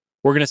of.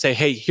 We're going to say,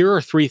 hey, here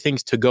are 3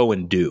 things to go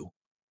and do.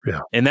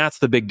 Yeah. And that's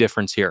the big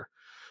difference here.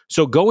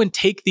 So go and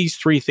take these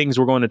 3 things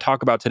we're going to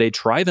talk about today,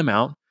 try them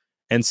out,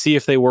 and see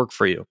if they work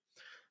for you.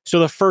 So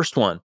the first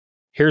one,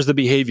 here's the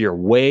behavior: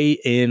 weigh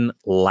in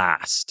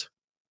last.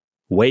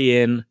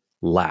 Weigh in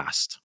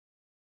last.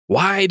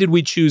 Why did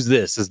we choose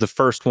this as the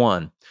first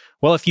one?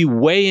 Well, if you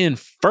weigh in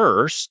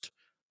first,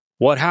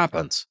 what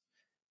happens?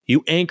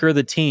 You anchor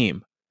the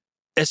team,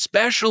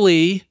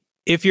 especially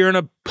if you're in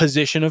a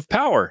position of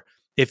power.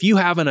 If you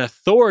have an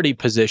authority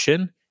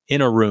position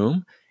in a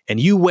room and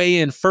you weigh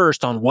in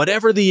first on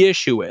whatever the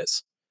issue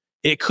is,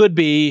 it could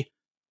be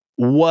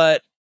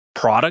what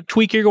product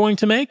tweak you're going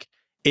to make.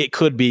 It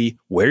could be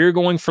where you're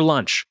going for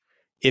lunch.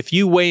 If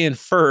you weigh in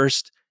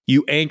first,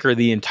 you anchor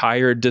the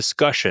entire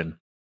discussion.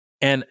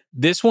 And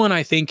this one,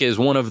 I think, is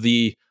one of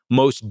the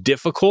most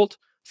difficult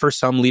for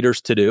some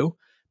leaders to do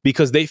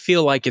because they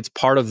feel like it's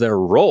part of their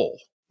role.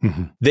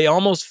 They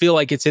almost feel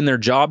like it's in their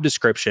job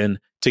description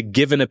to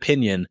give an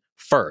opinion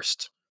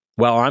first.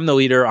 Well, I'm the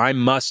leader. I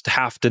must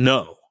have to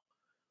know.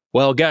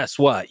 Well, guess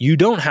what? You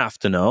don't have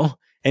to know.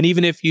 And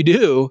even if you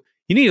do,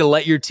 you need to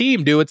let your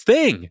team do its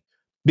thing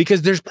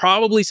because there's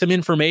probably some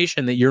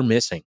information that you're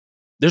missing.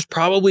 There's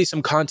probably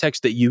some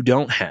context that you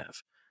don't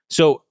have.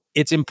 So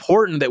it's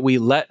important that we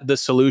let the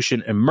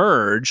solution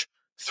emerge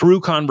through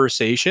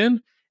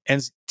conversation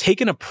and take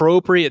an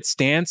appropriate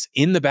stance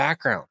in the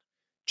background.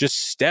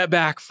 Just step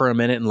back for a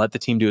minute and let the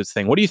team do its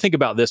thing. What do you think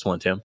about this one,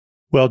 Tim?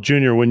 Well,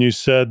 Junior, when you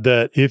said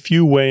that if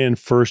you weigh in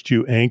first,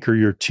 you anchor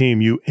your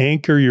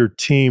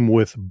team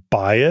with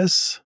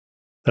bias.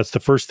 That's the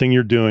first thing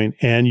you're doing.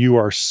 And you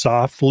are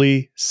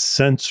softly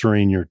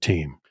censoring your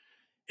team.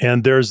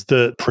 And there's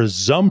the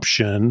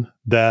presumption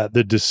that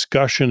the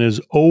discussion is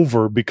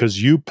over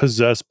because you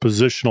possess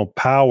positional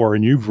power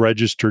and you've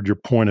registered your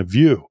point of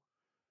view.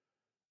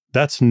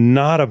 that's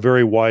not a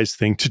very wise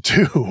thing to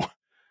do.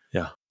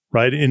 Yeah.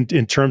 Right.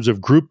 In terms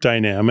of group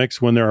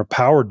dynamics, when there are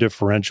power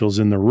differentials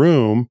in the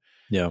room,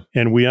 Yeah.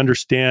 and we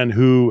understand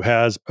who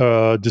has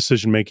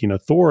decision-making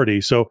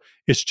authority. So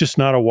it's just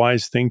not a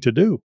wise thing to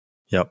do.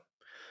 Yep.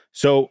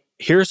 So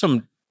here's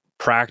some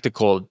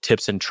practical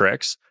tips and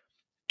tricks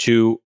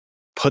to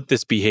put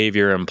this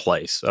behavior in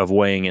place of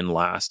weighing in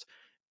last.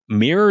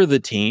 Mirror the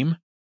team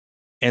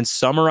and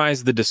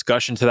summarize the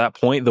discussion to that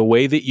point the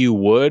way that you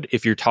would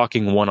if you're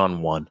talking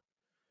one-on-one.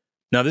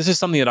 Now, this is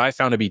something that I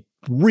found to be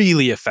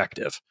really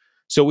effective.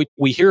 So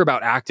we hear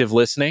about active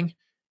listening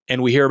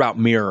and we hear about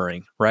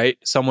mirroring, right?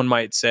 Someone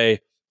might say,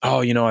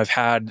 oh, I've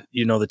had,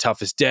 the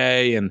toughest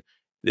day and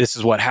this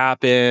is what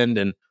happened.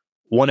 And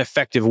one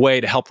effective way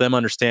to help them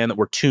understand that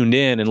we're tuned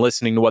in and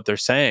listening to what they're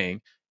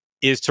saying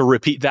is to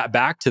repeat that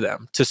back to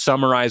them, to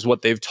summarize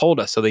what they've told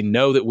us so they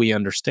know that we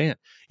understand.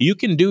 You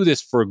can do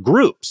this for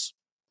groups.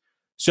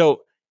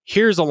 So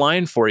here's a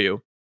line for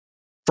you.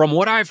 From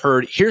what I've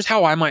heard, here's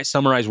how I might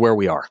summarize where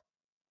we are.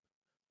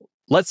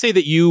 Let's say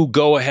that you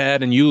go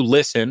ahead and you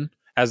listen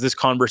as this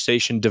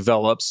conversation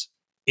develops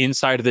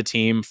inside of the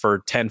team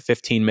for 10,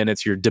 15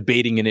 minutes. You're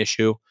debating an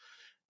issue.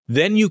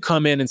 Then you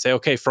come in and say,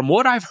 okay, from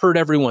what I've heard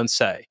everyone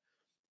say,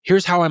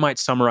 here's how I might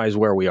summarize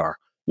where we are.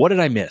 What did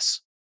I miss?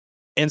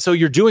 And so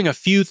you're doing a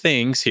few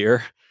things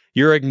here.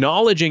 You're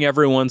acknowledging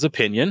everyone's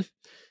opinion,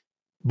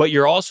 but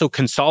you're also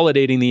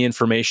consolidating the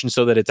information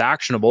so that it's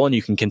actionable and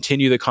you can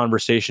continue the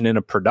conversation in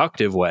a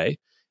productive way.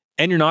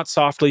 And you're not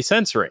softly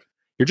censoring.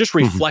 You're just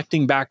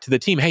reflecting back to the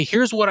team. Hey,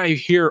 here's what I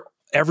hear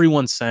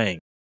everyone saying,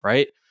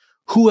 right?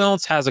 Who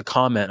else has a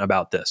comment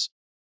about this?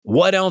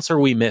 What else are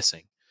we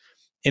missing?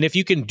 And if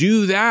you can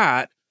do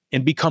that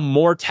and become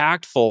more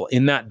tactful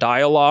in that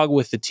dialogue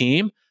with the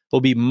team,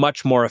 it'll be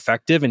much more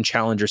effective and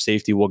challenger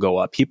safety will go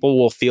up. People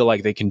will feel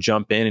like they can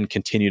jump in and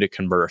continue to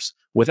converse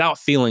without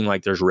feeling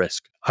like there's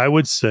risk. I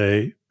would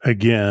say,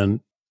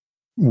 again,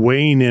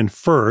 weighing in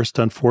first,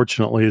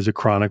 unfortunately, is a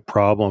chronic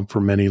problem for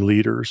many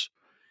leaders.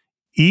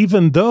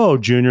 Even though,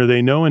 Junior,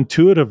 they know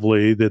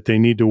intuitively that they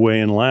need to weigh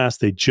in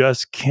last, they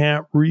just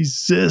can't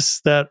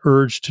resist that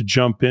urge to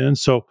jump in.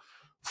 So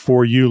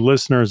for you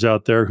listeners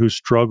out there who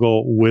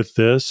struggle with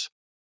this,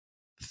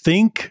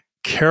 think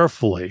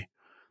carefully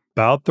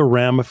about the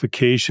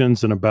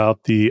ramifications and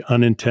about the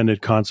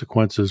unintended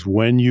consequences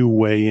when you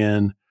weigh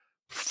in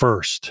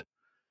first.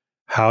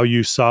 How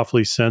you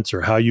softly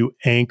censor, how you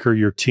anchor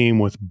your team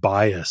with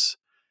bias,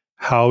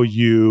 how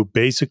you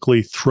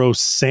basically throw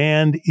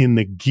sand in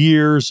the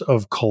gears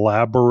of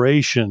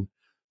collaboration.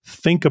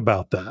 Think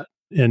about that.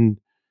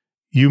 And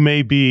you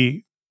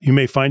may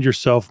find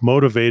yourself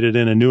motivated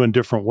in a new and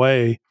different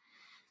way.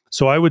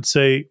 So I would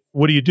say,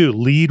 what do?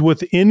 Lead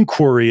with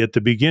inquiry at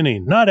the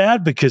beginning, not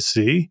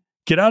advocacy.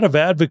 Get out of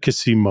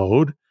advocacy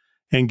mode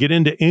and get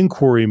into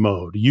inquiry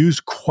mode. Use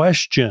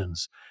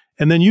questions.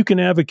 And then you can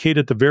advocate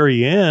at the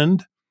very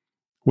end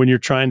when you're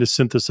trying to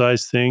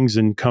synthesize things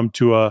and come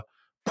to a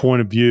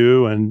point of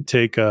view and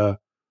take a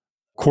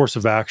course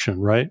of action,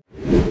 right?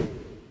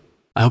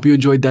 I hope you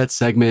enjoyed that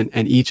segment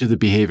and each of the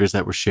behaviors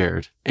that were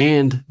shared,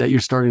 and that you're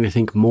starting to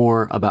think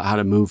more about how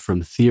to move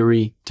from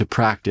theory to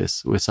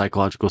practice with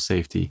psychological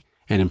safety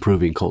and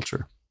improving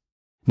culture.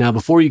 Now,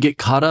 before you get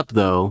caught up,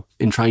 though,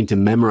 in trying to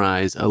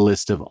memorize a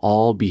list of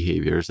all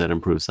behaviors that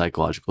improve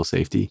psychological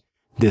safety,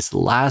 this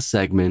last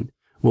segment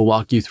will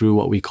walk you through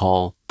what we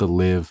call the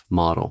LIVE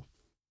model.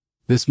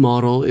 This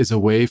model is a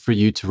way for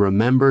you to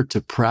remember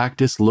to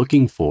practice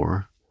looking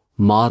for,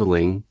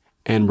 modeling,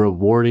 and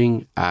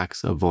rewarding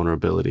acts of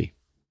vulnerability.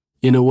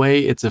 In a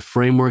way, it's a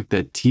framework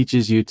that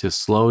teaches you to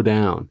slow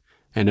down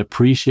and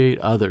appreciate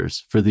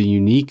others for the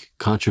unique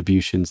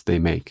contributions they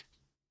make.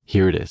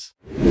 Here it is.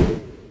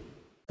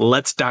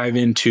 Let's dive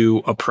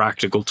into a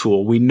practical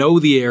tool. We know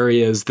the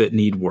areas that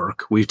need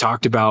work. We've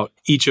talked about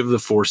each of the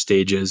 4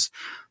 stages.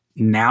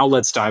 Now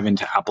let's dive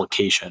into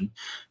application.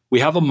 We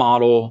have a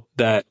model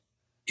that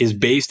is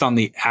based on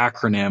the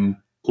acronym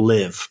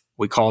LIVE.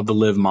 We call it the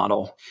LIVE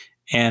model.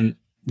 And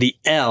the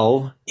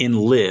L in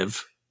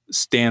LIVE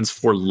stands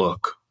for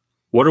look.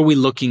 What are we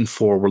looking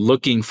for? We're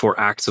looking for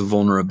acts of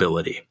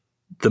vulnerability.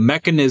 The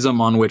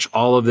mechanism on which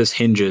all of this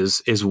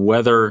hinges is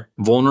whether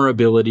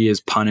vulnerability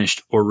is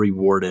punished or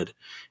rewarded.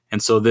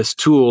 And so this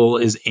tool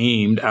is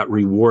aimed at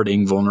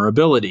rewarding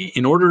vulnerability.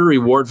 In order to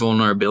reward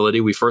vulnerability,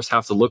 we first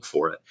have to look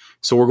for it.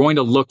 So we're going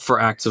to look for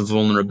acts of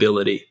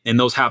vulnerability. And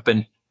those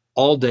happen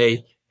all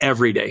day,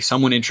 every day.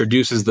 Someone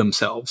introduces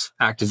themselves,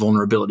 act of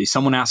vulnerability.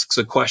 Someone asks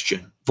a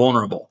question,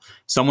 vulnerable.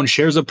 Someone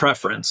shares a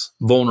preference,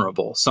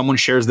 vulnerable. Someone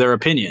shares their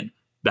opinion.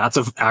 That's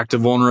an act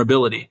of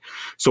vulnerability.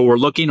 So we're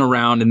looking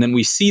around and then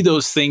we see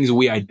those things,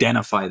 we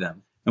identify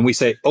them and we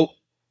say, oh,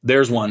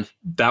 there's one.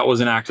 That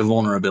was an act of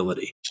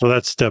vulnerability. So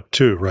that's step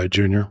 2, right,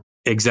 Junior?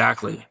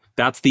 Exactly.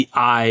 That's the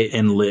I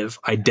in LIVE,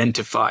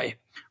 identify.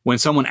 When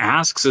someone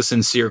asks a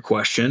sincere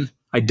question,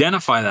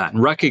 identify that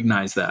and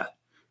recognize that.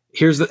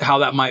 Here's how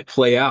that might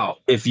play out.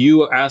 If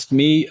you ask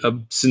me a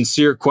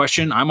sincere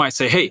question, I might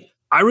say, hey,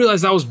 I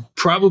realize that was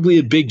probably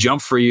a big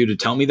jump for you to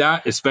tell me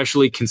that,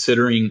 especially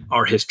considering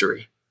our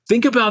history.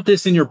 Think about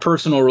this in your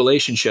personal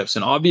relationships.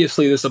 And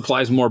obviously this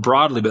applies more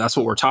broadly, but that's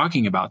what we're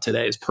talking about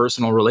today is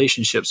personal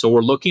relationships. So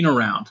we're looking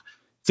around.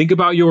 Think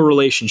about your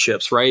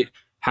relationships, right?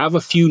 Have a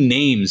few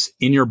names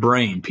in your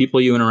brain, people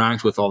you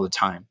interact with all the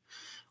time.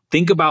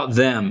 Think about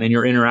them and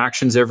your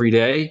interactions every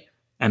day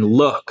and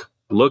look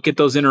at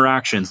those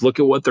interactions, look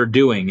at what they're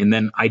doing, and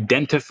then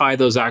identify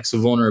those acts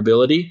of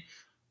vulnerability.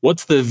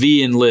 What's the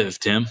V in live,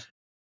 Tim?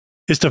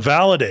 Is to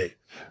validate.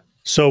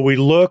 So we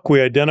look, we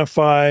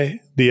identify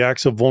the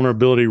acts of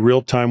vulnerability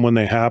real time when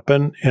they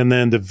happen. And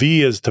then the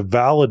V is to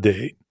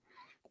validate.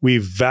 We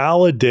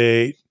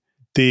validate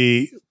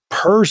the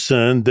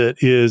person that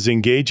is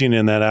engaging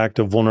in that act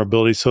of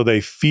vulnerability so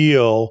they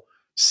feel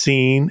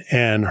seen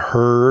and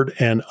heard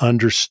and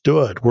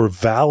understood. We're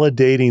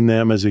validating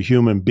them as a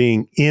human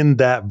being in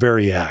that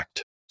very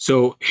act.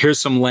 So here's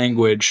some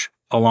language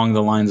along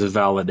the lines of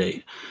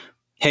validate.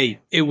 Hey,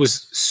 it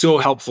was so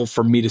helpful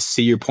for me to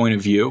see your point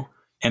of view.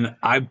 And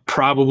I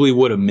probably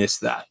would have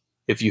missed that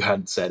if you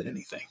hadn't said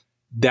anything.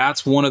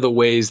 That's one of the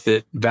ways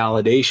that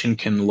validation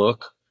can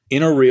look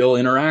in a real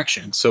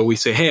interaction. So we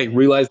say, hey, I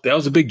realized that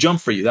was a big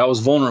jump for you. That was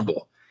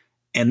vulnerable.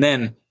 And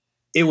then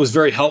it was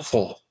very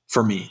helpful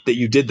for me that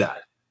you did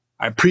that.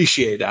 I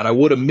appreciate that. I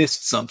would have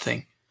missed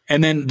something.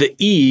 And then the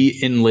E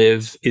in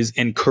live is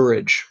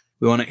encourage.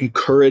 We want to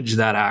encourage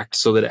that act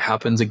so that it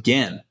happens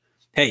again.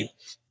 Hey,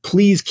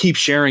 please keep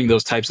sharing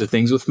those types of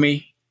things with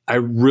me. I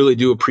really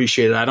do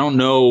appreciate it. I don't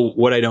know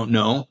what I don't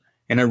know,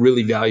 and I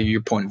really value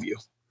your point of view.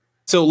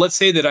 So let's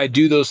say that I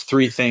do those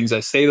three things.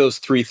 I say those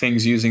three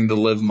things using the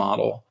live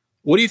model.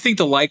 What do you think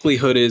the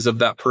likelihood is of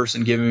that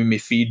person giving me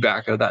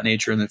feedback of that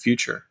nature in the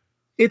future?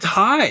 It's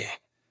high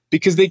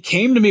because they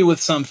came to me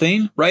with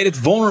something, right? It's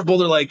vulnerable.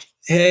 They're like,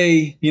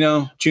 hey,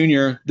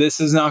 Junior, this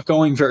is not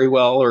going very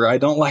well, or I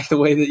don't like the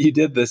way that you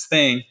did this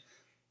thing.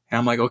 And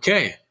I'm like,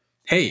 okay,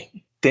 hey,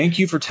 thank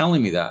you for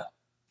telling me that.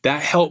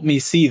 That helped me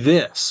see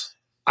this.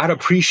 I'd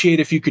appreciate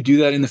if you could do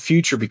that in the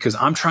future because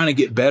I'm trying to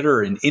get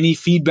better and any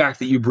feedback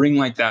that you bring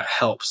like that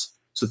helps.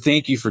 So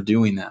thank you for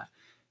doing that.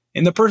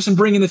 And the person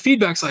bringing the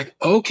feedback's like,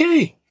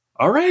 okay,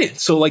 all right.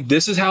 So like,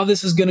 this is how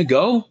this is going to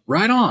go.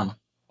 Right on.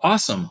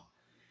 Awesome.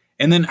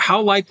 And then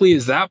how likely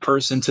is that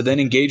person to then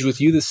engage with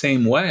you the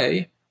same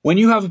way when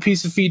you have a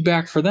piece of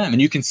feedback for them?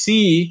 And you can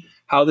see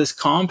how this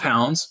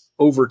compounds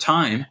over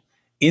time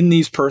in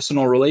these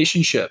personal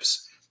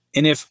relationships.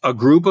 And if a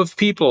group of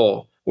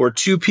people or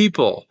two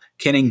people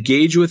can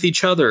engage with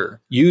each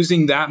other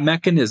using that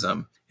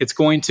mechanism, it's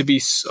going to be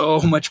so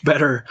much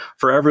better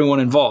for everyone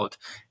involved.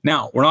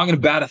 Now, we're not going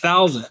to bat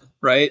 1,000,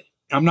 right?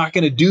 I'm not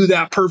going to do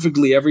that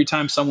perfectly every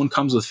time someone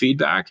comes with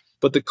feedback,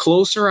 but the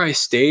closer I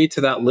stay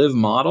to that live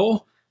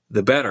model,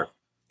 the better.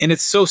 And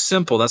it's so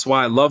simple. That's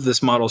why I love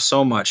this model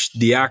so much.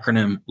 The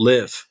acronym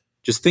LIVE.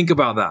 Just think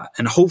about that.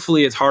 And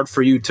hopefully it's hard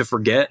for you to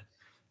forget.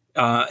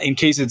 In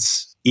case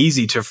it's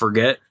easy to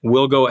forget,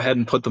 we'll go ahead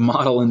and put the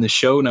model in the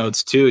show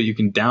notes too. You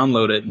can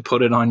download it and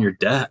put it on your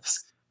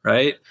desk,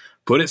 right?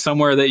 Put it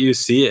somewhere that you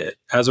see it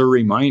as a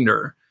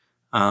reminder.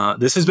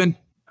 This has been,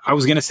 I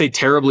was going to say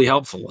terribly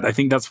helpful. I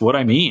think that's what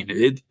I mean.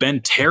 It's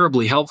been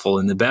terribly helpful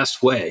in the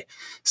best way.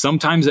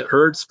 Sometimes it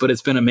hurts, but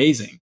it's been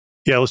amazing.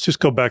 Yeah, let's just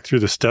go back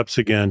through the steps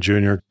again,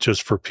 Junior,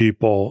 just for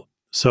people.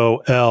 So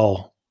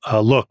L,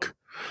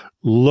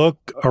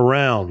 look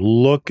around,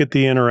 look at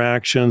the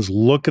interactions,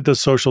 look at the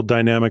social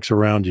dynamics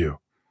around you.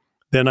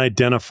 Then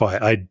identify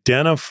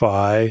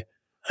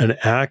an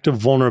act of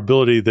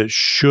vulnerability that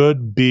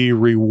should be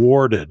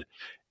rewarded.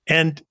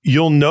 And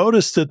you'll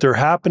notice that they're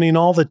happening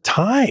all the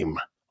time,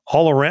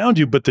 all around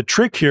you. But the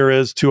trick here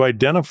is to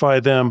identify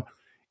them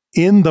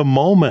in the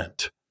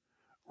moment,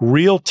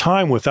 real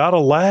time, without a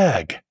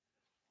lag,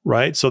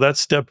 right? So that's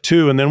step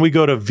 2. And then we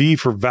go to V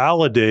for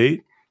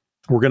validate.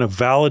 We're going to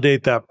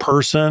validate that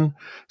person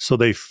so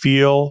they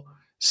feel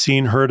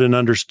seen, heard, and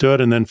understood.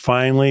 And then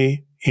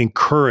finally,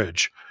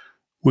 encourage.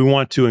 We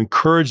want to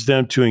encourage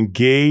them to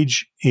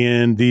engage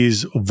in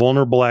these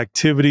vulnerable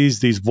activities,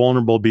 these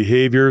vulnerable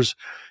behaviors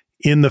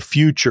in the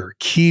future.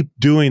 Keep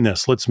doing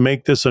this. Let's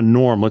make this a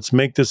norm. Let's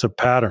make this a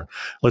pattern.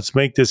 Let's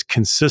make this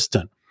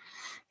consistent.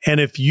 And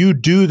if you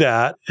do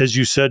that, as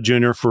you said,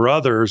 Junior, for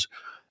others,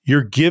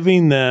 you're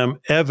giving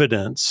them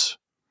evidence.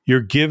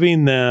 You're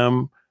giving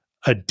them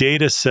a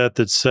data set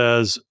that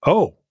says,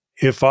 oh,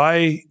 if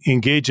I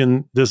engage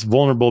in this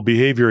vulnerable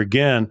behavior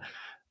again,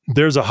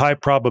 there's a high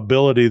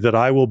probability that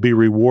I will be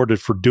rewarded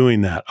for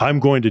doing that. I'm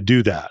going to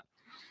do that.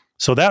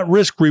 So that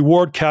risk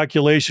reward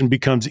calculation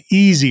becomes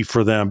easy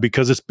for them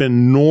because it's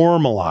been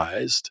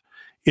normalized.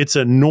 It's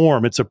a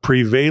norm. It's a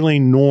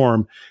prevailing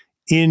norm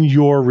in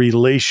your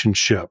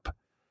relationship.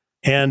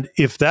 And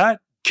if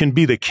that can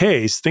be the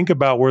case, think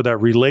about where that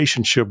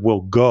relationship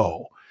will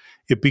go.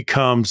 It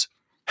becomes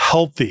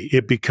healthy.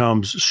 It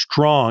becomes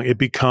strong. It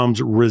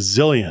becomes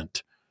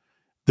resilient.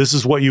 This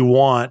is what you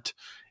want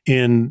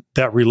in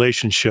that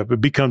relationship. It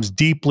becomes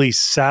deeply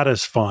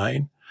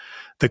satisfying.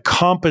 The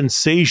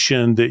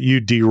compensation that you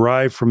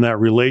derive from that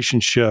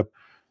relationship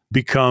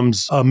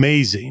becomes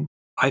amazing.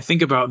 I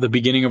think about the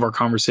beginning of our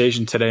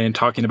conversation today and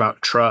talking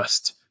about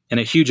trust. And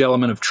a huge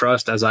element of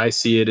trust, as I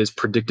see it, is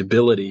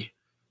predictability.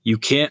 You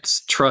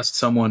can't trust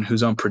someone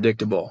who's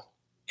unpredictable.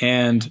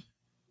 And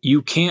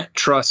you can't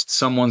trust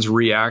someone's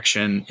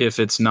reaction if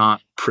it's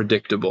not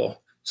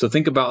predictable. So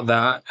think about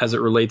that as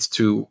it relates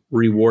to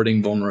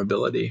rewarding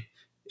vulnerability.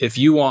 If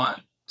you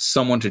want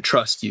someone to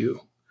trust you,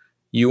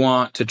 you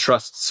want to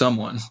trust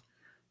someone,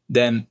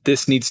 then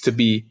this needs to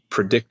be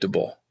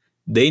predictable.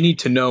 They need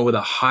to know with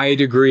a high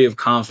degree of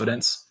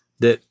confidence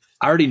that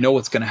I already know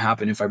what's going to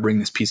happen if I bring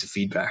this piece of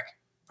feedback.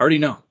 I already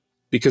know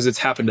because it's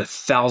happened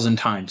 1,000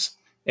 times.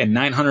 And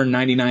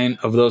 999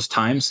 of those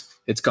times,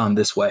 it's gone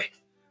this way.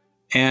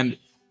 And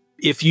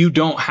if you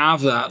don't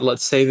have that,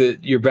 let's say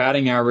that your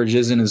batting average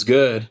isn't as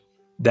good,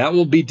 that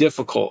will be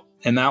difficult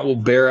and that will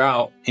bear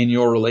out in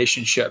your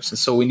relationships. And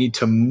so we need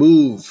to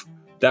move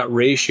that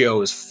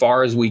ratio as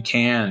far as we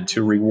can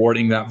to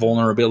rewarding that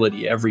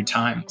vulnerability every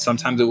time.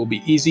 Sometimes it will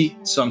be easy.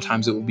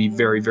 Sometimes it will be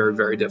very, very,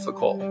 very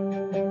difficult.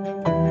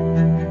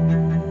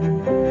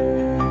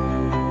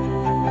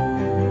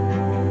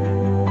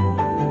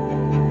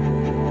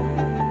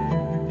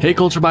 Hey,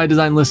 Culture by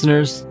Design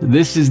listeners,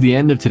 this is the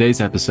end of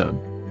today's episode.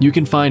 You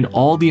can find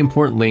all the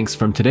important links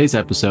from today's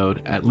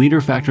episode at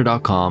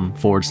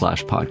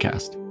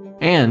leaderfactor.com/podcast.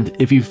 And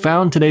if you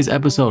found today's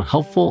episode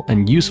helpful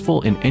and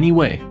useful in any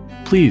way,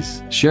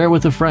 please share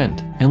with a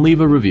friend and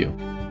leave a review.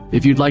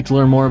 If you'd like to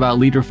learn more about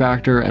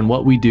LeaderFactor and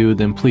what we do,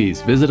 then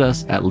please visit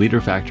us at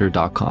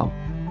leaderfactor.com.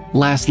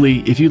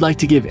 Lastly, if you'd like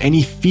to give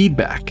any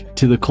feedback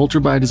to the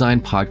Culture by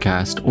Design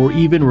podcast or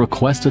even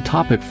request a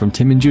topic from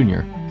Tim and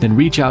Junior, then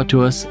reach out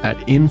to us at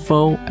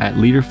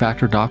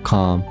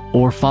info@leaderfactor.com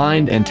or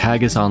find and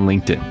tag us on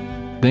LinkedIn.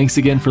 Thanks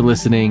again for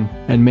listening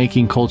and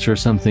making culture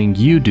something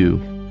you do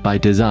by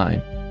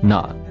design,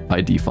 not by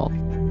default.